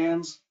lower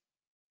bands,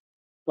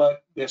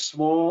 but they're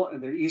small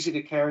and they're easy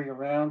to carry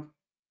around.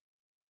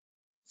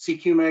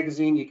 CQ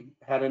magazine,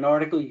 had an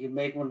article, you can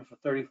make one for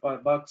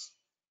 35 bucks.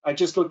 I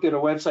just looked at a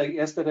website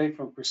yesterday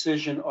from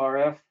Precision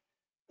RF.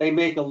 They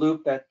make a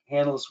loop that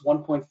handles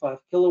 1.5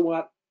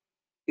 kilowatt.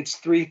 It's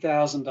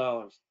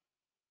 $3,000.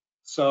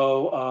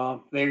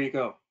 So there you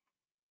go.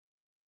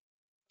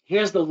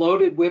 Here's the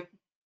loaded whip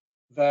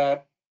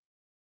that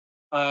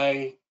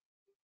I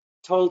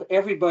told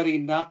everybody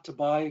not to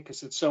buy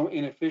because it's so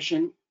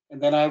inefficient,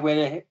 and then I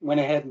went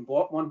ahead and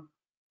bought one.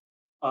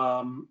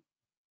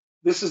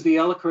 This is the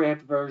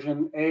Elecraft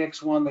version,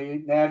 AX1. They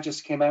now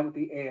just came out with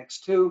the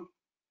AX2,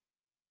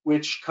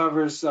 which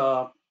covers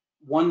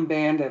one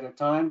band at a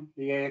time,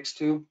 the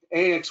AX2.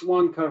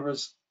 AX1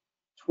 covers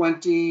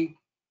 20,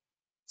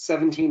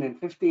 17, and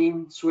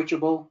 15,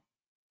 switchable.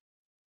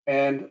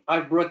 And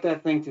I've brought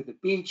that thing to the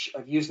beach.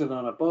 I've used it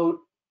on a boat.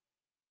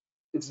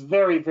 It's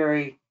very,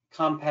 very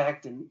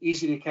compact and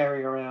easy to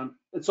carry around.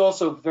 It's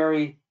also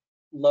very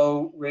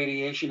low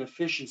radiation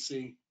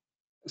efficiency,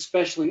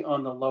 especially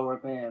on the lower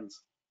bands.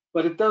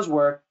 But it does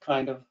work,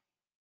 kind of,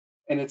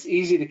 and it's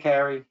easy to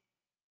carry,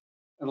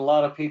 and a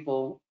lot of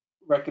people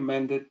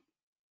recommend it.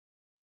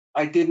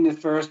 I didn't at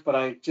first, but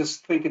I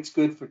just think it's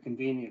good for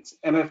convenience.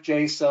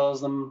 MFJ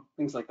sells them,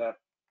 things like that.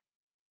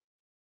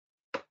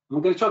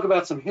 I'm going to talk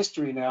about some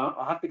history now.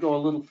 I'll have to go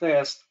a little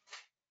fast.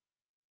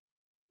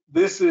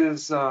 This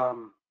is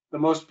the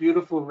most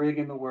beautiful rig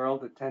in the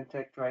world, the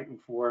Ten-Tec Triton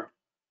 4.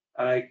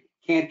 And I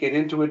can't get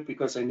into it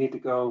because I need to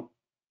go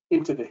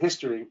into the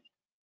history.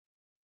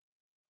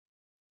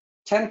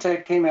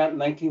 Ten-Tec came out in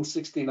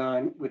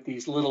 1969 with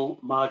these little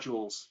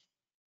modules.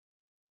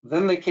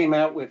 Then they came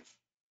out with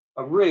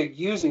a rig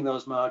using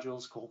those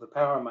modules called the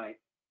PowerMite.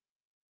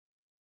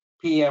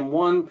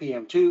 PM1,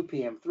 PM2,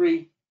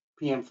 PM3,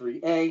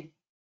 PM3A.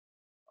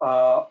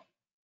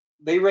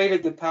 They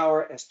rated the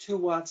power as 2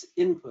 watts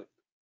input.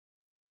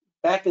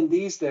 Back in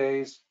these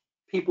days,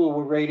 people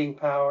were rating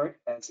power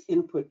as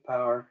input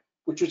power,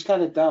 which was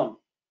kind of dumb.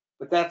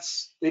 But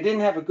they didn't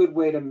have a good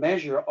way to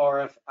measure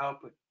RF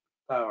output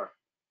power.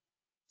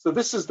 So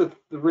this is the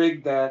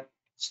rig that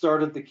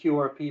started the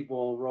QRP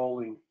ball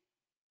rolling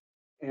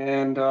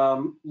and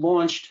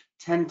launched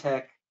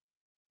Ten-Tec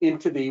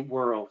into the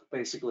world,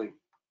 basically.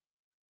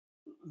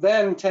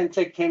 Then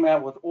Ten-Tec came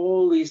out with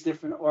all these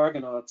different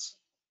Argonauts.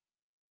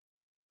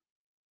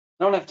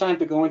 I don't have time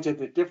to go into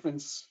the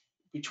difference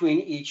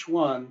between each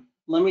one.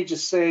 Let me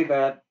just say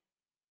that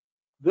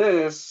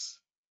this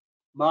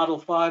Model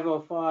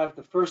 505,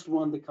 the first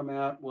one to come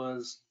out,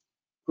 was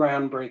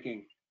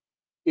groundbreaking.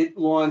 It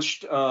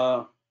launched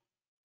a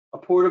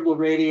portable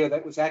radio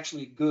that was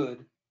actually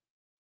good.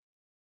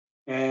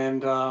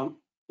 And,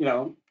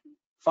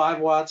 5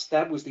 watts,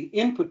 that was the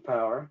input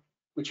power,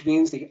 which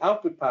means the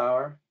output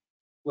power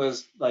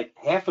was like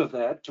half of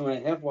that,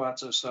 2.5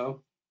 watts or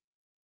so.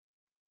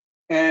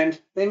 And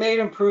they made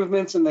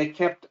improvements and they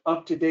kept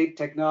up-to-date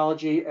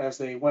technology as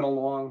they went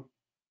along.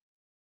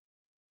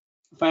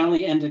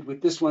 Finally ended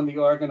with this one, the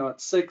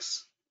Argonaut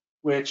 6,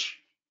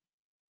 which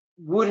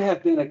would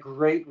have been a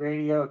great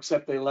radio,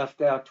 except they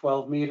left out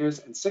 12 meters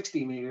and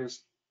 60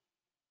 meters.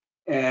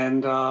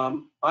 And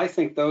I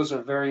think those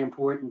are very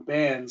important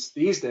bands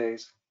these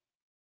days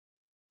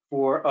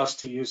for us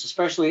to use,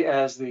 especially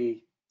as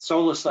the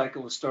solar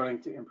cycle is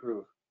starting to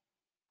improve.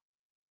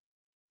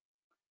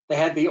 They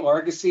had the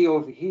Argosy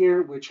over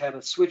here, which had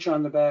a switch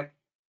on the back,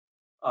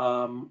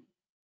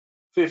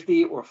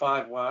 50 or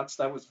 5 watts.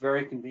 That was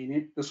very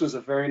convenient. This was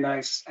a very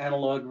nice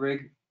analog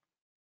rig.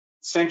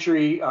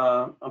 Century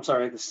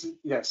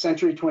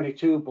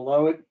 22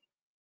 below it.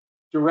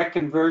 Direct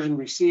conversion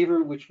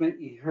receiver, which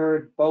meant you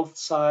heard both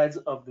sides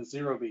of the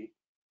zero beat.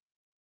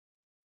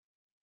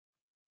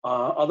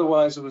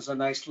 Otherwise, it was a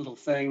nice little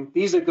thing.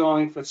 These are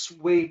going for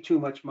way too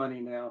much money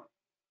now.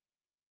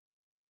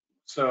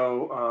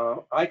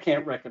 So I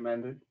can't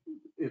recommend it.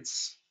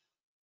 It's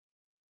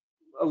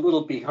a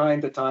little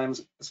behind the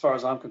times as far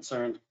as I'm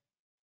concerned.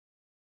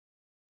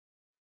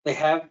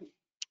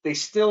 They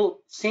still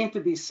seem to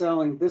be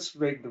selling this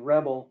rig, the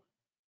Rebel,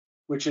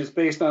 which is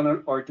based on an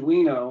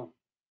Arduino,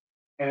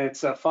 and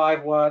it's a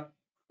 5 watt,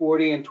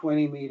 40 and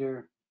 20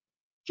 meter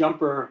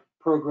jumper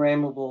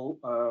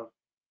programmable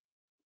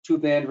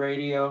 2-band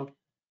radio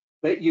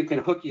that you can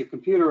hook your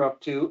computer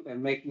up to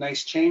and make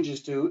nice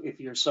changes to if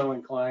you're so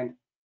inclined.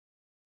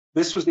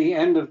 This was the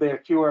end of their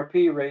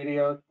QRP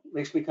radio.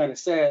 Makes me kind of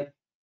sad.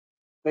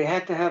 They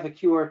had to have a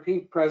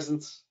QRP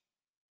presence,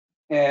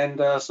 and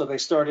so they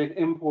started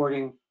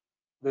importing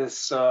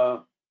this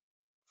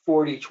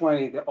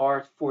 4020, the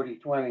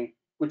R4020,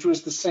 which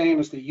was the same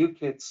as the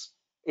UKIT's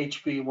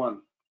HB1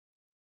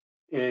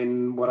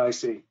 in what I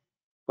see,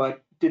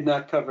 but did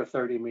not cover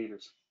 30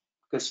 meters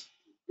because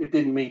it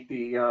didn't meet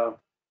the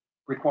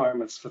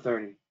requirements for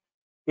 30.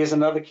 Here's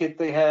another kit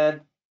they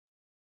had.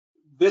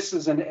 This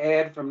is an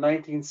ad from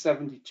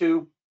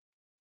 1972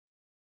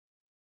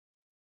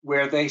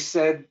 where they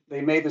said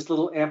they made this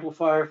little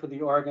amplifier for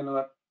the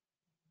Argonaut.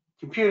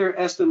 Computer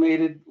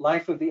estimated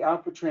life of the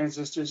output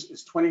transistors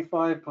is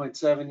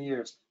 25.7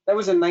 years. That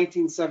was in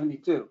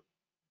 1972.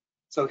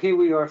 So here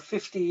we are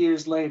 50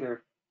 years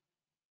later.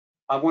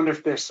 I wonder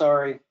if they're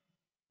sorry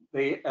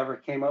they ever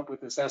came up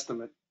with this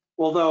estimate,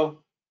 although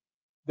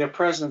their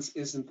presence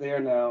isn't there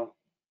now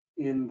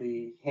in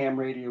the ham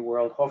radio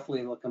world.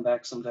 Hopefully they'll come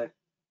back someday.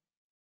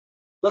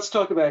 Let's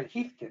talk about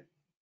Heathkit.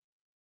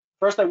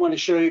 First, I want to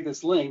show you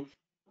this link.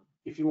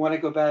 If you want to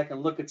go back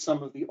and look at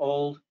some of the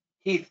old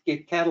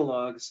Heathkit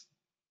catalogs,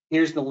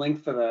 here's the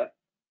link for that.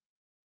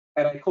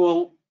 And I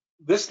call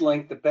this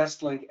link the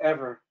best link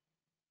ever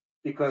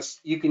because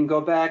you can go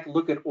back,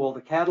 look at all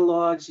the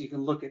catalogs, you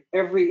can look at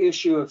every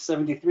issue of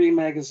 73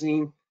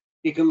 magazine,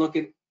 you can look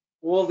at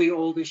all the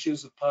old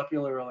issues of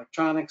Popular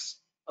Electronics,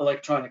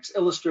 Electronics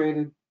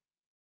Illustrated,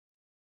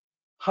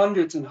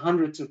 hundreds and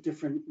hundreds of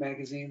different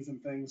magazines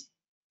and things.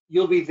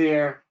 You'll be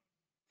there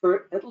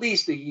for at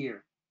least a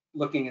year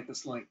looking at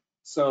this link.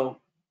 So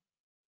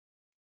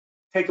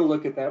take a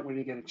look at that when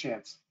you get a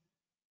chance.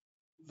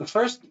 The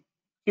first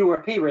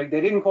QRP rig, they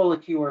didn't call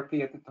it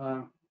QRP at the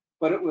time,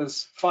 but it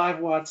was 5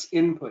 watts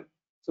input.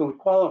 So it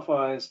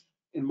qualifies,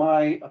 in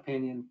my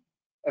opinion,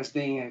 as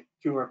being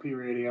a QRP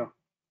radio.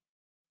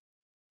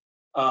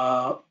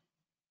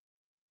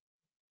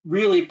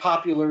 Really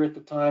popular at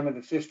the time in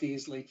the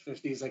 50s, late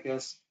 50s, I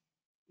guess.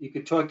 You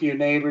could talk to your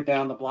neighbor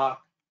down the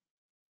block,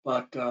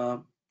 but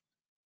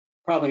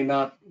probably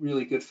not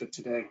really good for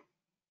today.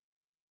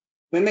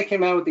 Then they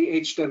came out with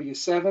the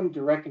HW7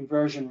 direct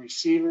conversion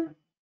receiver.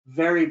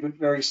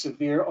 Very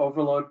severe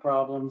overload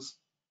problems.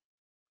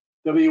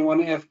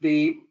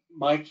 W1FB,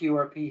 my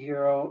QRP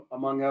hero,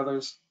 among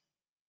others,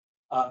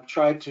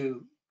 tried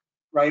to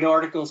write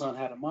articles on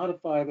how to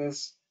modify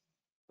this,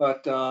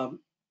 but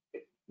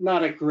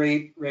not a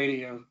great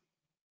radio.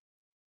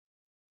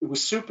 It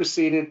was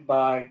superseded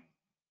by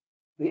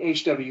the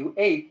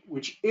HW8,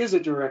 which is a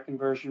direct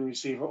conversion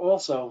receiver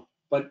also,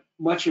 but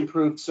much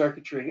improved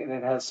circuitry, and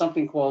it has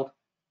something called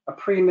a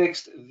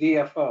premixed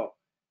VFO.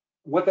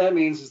 What that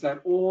means is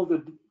that all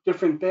the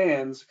different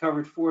bands,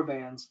 covered 4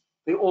 bands,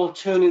 they all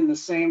tune in the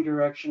same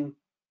direction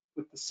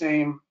with the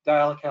same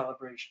dial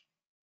calibration.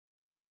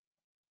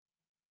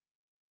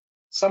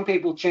 Some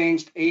people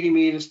changed 80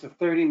 meters to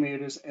 30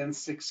 meters and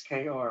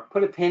 6KR.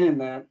 Put a pin in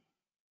that.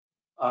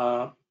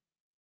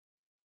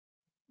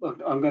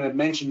 Look, I'm going to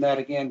mention that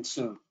again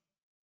soon.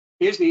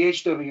 Here's the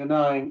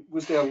HW9.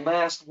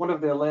 Was one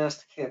of their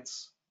last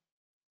kits.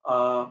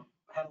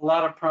 Had a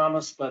lot of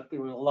promise, but there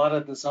were a lot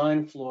of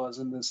design flaws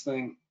in this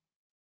thing.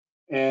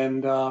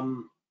 And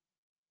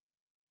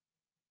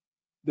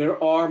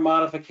there are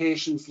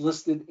modifications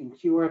listed in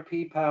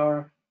QRP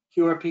Power,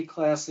 QRP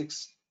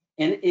Classics,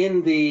 and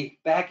in the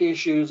back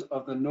issues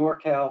of the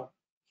NorCal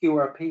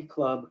QRP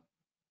Club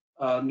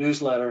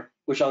newsletter,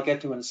 which I'll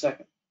get to in a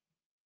second.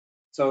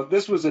 So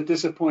this was a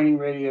disappointing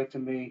radio to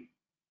me.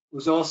 It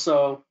was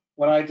also,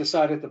 when I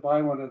decided to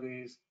buy one of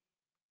these,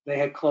 they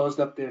had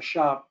closed up their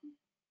shop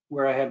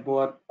where I had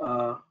bought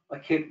a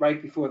kit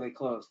right before they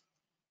closed.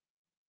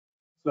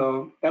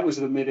 So that was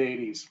in the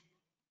mid-'80s.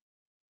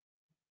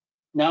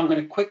 Now I'm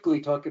going to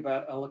quickly talk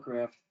about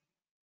Elecraft.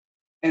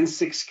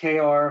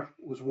 N6KR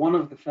was one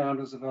of the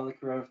founders of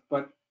Elecraft,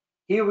 but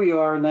here we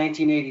are in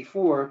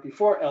 1984,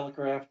 before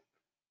Elecraft,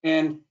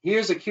 and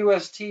here's a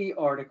QST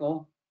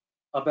article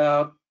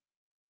about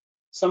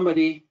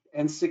somebody,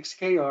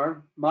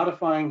 N6KR,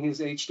 modifying his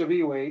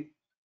HW8,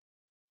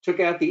 took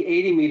out the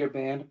 80-meter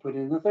band, put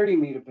in the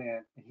 30-meter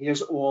band. And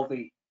here's all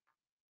the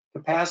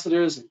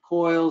capacitors and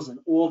coils and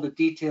all the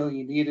detail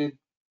you needed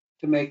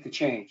to make the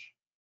change.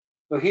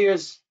 So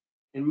here's,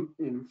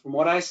 from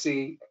what I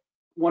see,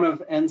 one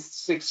of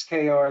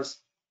N6KR's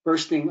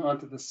bursting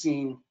onto the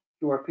scene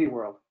QRP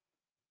world.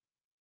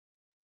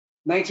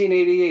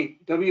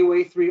 1988,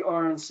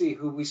 WA3RNC,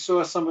 who we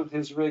saw some of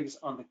his rigs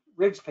on the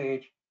rigs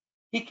page,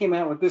 he came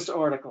out with this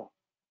article,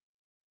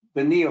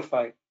 The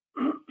Neophyte.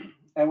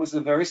 That was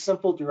a very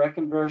simple direct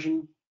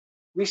conversion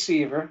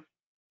receiver,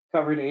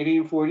 covered 80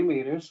 and 40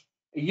 meters.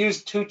 It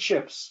used two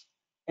chips,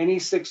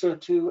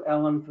 NE602,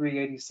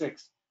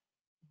 LM386.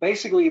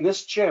 Basically,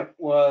 this chip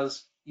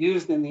was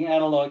used in the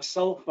analog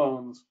cell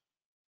phones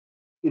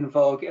in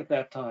vogue at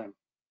that time.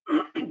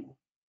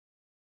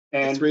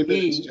 And 3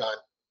 minutes, John.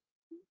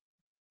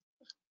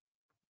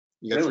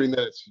 You got Really? 3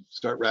 minutes.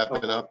 Start wrapping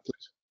Okay. up,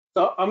 please.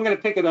 So I'm going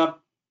to pick it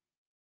up.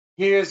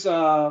 Here's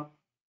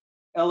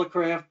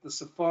Elecraft, the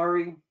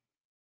Safari.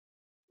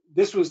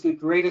 This was the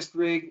greatest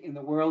rig in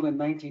the world in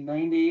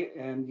 1990,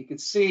 and you can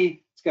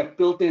see it's got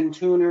built-in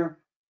tuner,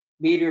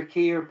 meter,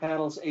 keyer,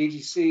 pedals,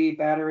 AGC,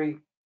 battery.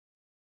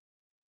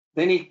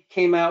 Then he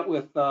came out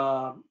with,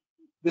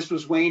 this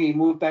was Wayne, he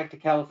moved back to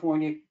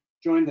California,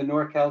 joined the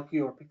NorCal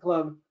QRP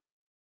Club,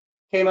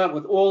 came out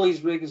with all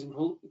these rigs,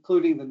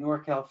 including the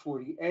NorCal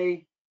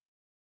 40A,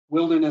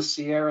 Wilderness,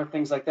 Sierra,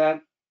 things like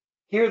that.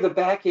 Here are the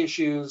back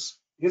issues.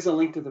 Here's a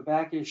link to the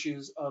back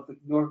issues of the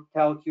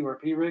NorCal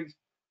QRP rigs.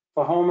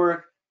 For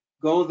homework,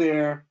 go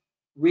there,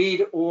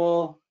 read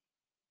all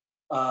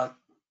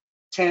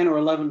 10 or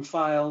 11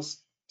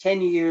 files,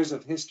 10 years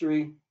of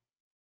history.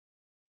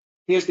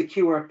 Here's the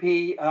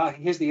QRP,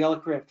 here's the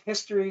Elecraft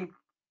history.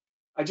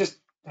 I just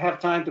have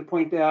time to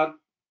point out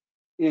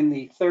in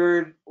the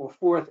third or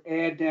fourth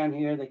ad down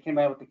here, they came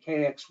out with the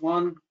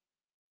KX1,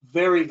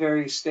 very,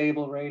 very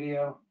stable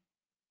radio.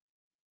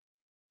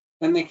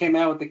 Then they came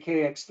out with the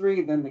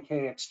KX3, then the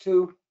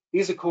KX2.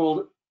 These are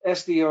called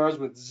SDRs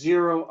with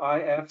 0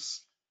 IFs,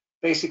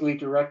 basically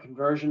direct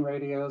conversion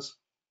radios.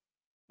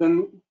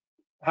 Then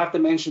I have to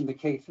mention the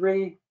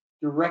K3,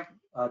 direct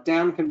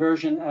down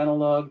conversion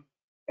analog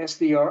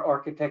SDR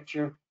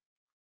architecture.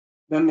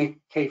 Then the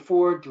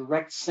K4,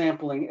 direct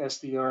sampling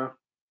SDR.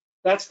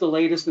 That's the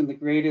latest and the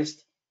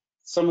greatest.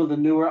 Some of the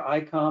newer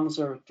ICOMs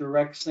are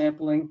direct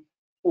sampling.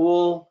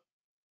 All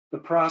the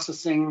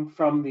processing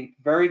from the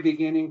very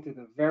beginning to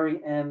the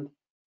very end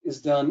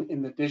is done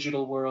in the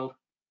digital world.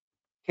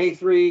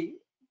 K3,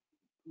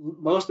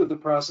 most of the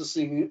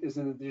processing is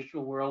in the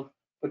digital world,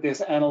 but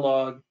there's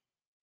analog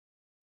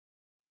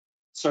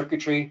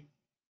circuitry.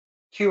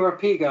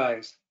 QRP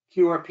guys,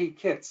 QRP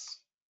kits,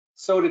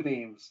 soda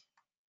beams,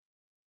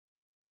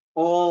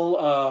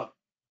 all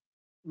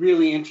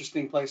really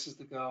interesting places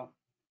to go.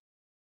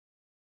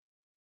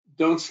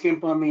 Don't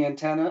skimp on the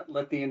antenna,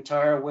 let the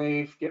entire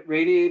wave get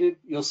radiated.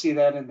 You'll see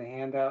that in the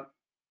handout.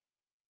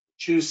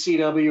 Choose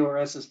CW or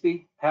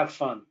SSB, have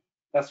fun.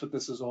 That's what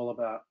this is all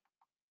about.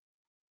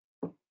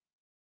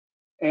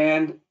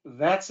 And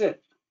that's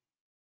it.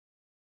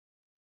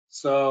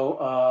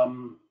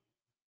 So,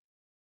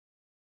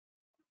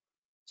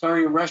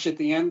 sorry to rush at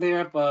the end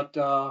there, but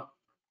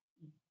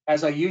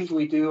as I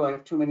usually do, I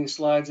have too many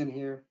slides in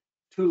here,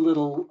 too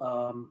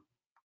little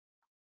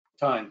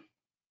time.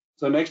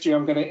 So next year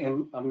I'm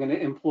gonna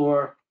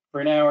implore for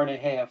an hour and a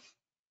half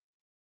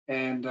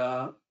and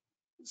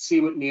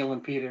see what Neil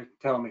and Peter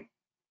tell me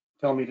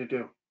to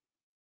do.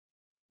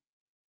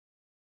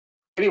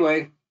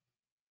 Anyway,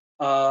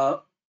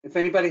 if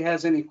anybody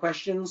has any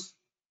questions,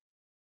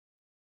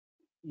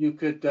 you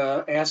could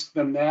ask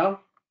them now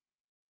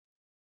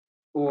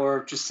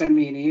or just send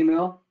me an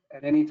email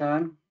at any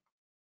time.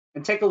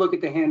 And take a look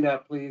at the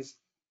handout, please.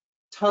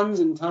 Tons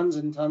and tons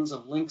and tons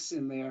of links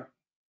in there.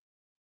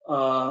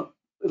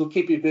 It'll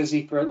keep you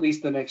busy for at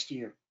least the next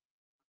year.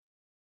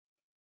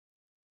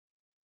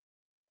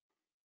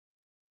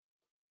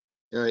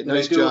 All right, Did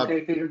nice I do job.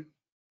 okay, Peter?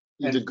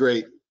 You did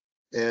great.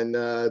 And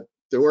there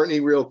weren't any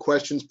real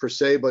questions per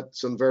se, but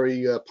some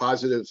very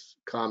positive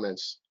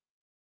comments.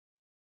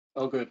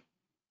 Oh, good.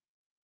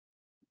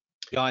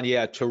 John,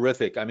 yeah,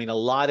 terrific. I mean, a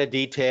lot of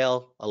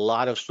detail, a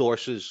lot of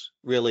sources,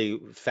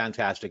 really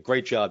fantastic.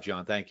 Great job,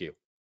 John. Thank you.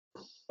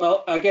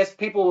 Well, I guess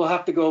people will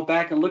have to go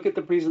back and look at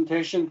the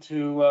presentation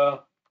to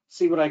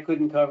see what I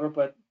couldn't cover,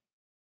 but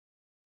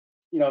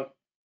you know,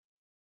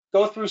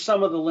 go through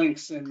some of the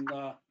links and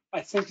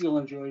I think you'll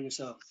enjoy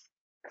yourself.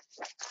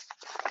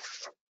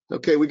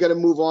 Okay, we got to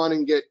move on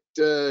and get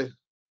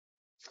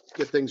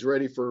things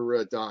ready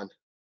for Don.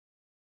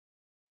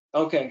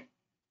 Okay.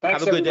 Thanks,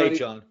 Have a good everybody. day,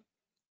 John.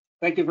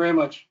 Thank you very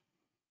much.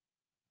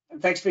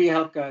 And thanks for your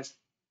help, guys.